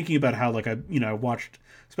like thinking about how, like, I watched,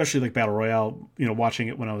 especially like Battle Royale, watching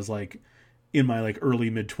it when I was like in my like early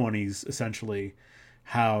mid-20s, essentially,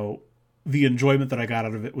 how the enjoyment that I got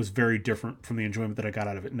out of it was very different from the enjoyment that I got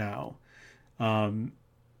out of it now.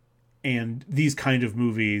 And these kind of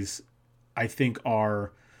movies, I think,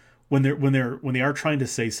 are when they are trying to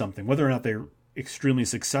say something, whether or not they're extremely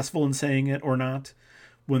successful in saying it or not,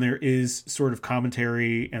 when there is sort of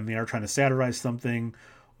commentary and they are trying to satirize something,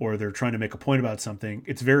 or they're trying to make a point about something,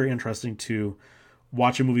 it's very interesting to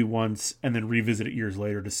watch a movie once and then revisit it years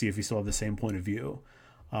later to see if you still have the same point of view.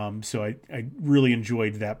 So I really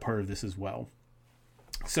enjoyed that part of this as well.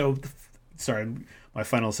 So, sorry, my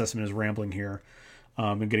final assessment is rambling here,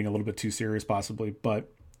 and getting a little bit too serious possibly. But,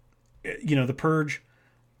 The Purge,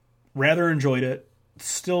 rather enjoyed it.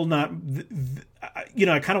 Still not, I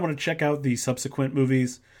kind of want to check out the subsequent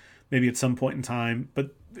movies maybe at some point in time,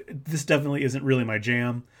 but this definitely isn't really my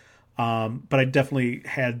jam. But I definitely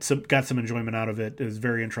got some enjoyment out of it. It was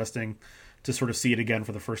very interesting to sort of see it again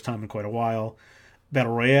for the first time in quite a while.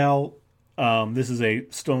 Battle Royale, this is a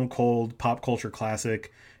stone cold pop culture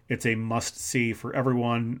classic. It's a must see for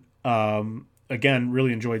everyone. Again,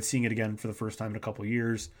 really enjoyed seeing it again for the first time in a couple of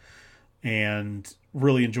years, and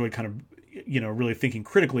really enjoyed kind of, really thinking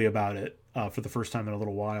critically about it for the first time in a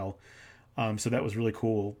little while. So that was really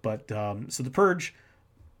cool. But so The Purge,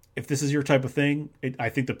 if this is your type of thing, I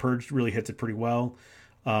think The Purge really hits it pretty well.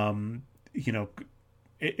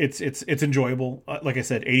 It's enjoyable. Like I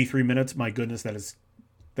said, 83 minutes. My goodness, that is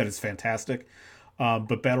fantastic.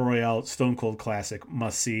 But Battle Royale, stone cold classic,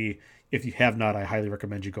 must see. If you have not, I highly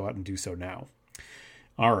recommend you go out and do so now.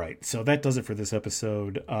 All right, so that does it for this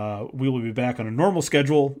episode. We will be back on a normal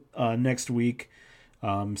schedule next week,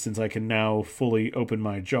 since I can now fully open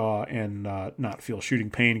my jaw and not feel shooting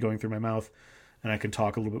pain going through my mouth, and I can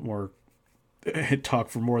talk a little bit more, talk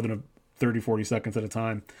for more than 30-40 seconds at a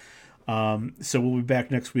time. So we'll be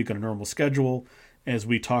back next week on a normal schedule as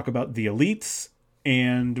we talk about The Elites,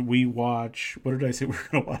 and we watch, what did I say we were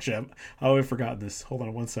going to watch? How have I forgotten this? Hold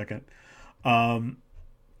on one second.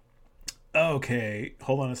 Okay,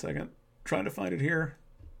 hold on a second. Trying to find it here.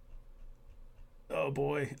 Oh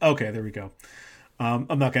boy. Okay, there we go. I'm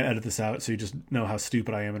not going to edit this out, so you just know how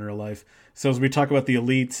stupid I am in real life. So as we talk about The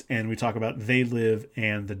Elites, and we talk about They Live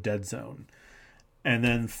and The Dead Zone. And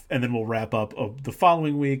then we'll wrap up the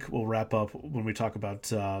following week. We'll wrap up when we talk about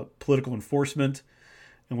political enforcement,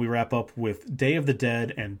 and we wrap up with Day of the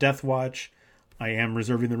Dead and Death Watch. I am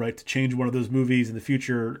reserving the right to change one of those movies in the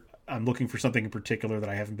future. I'm looking for something in particular that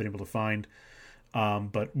I haven't been able to find,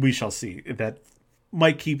 but we shall see. That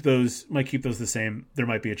might keep those the same. There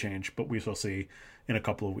might be a change, but we shall see in a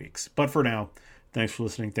couple of weeks. But for now, thanks for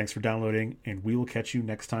listening, thanks for downloading, and we will catch you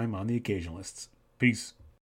next time on The Occasionalists. Peace.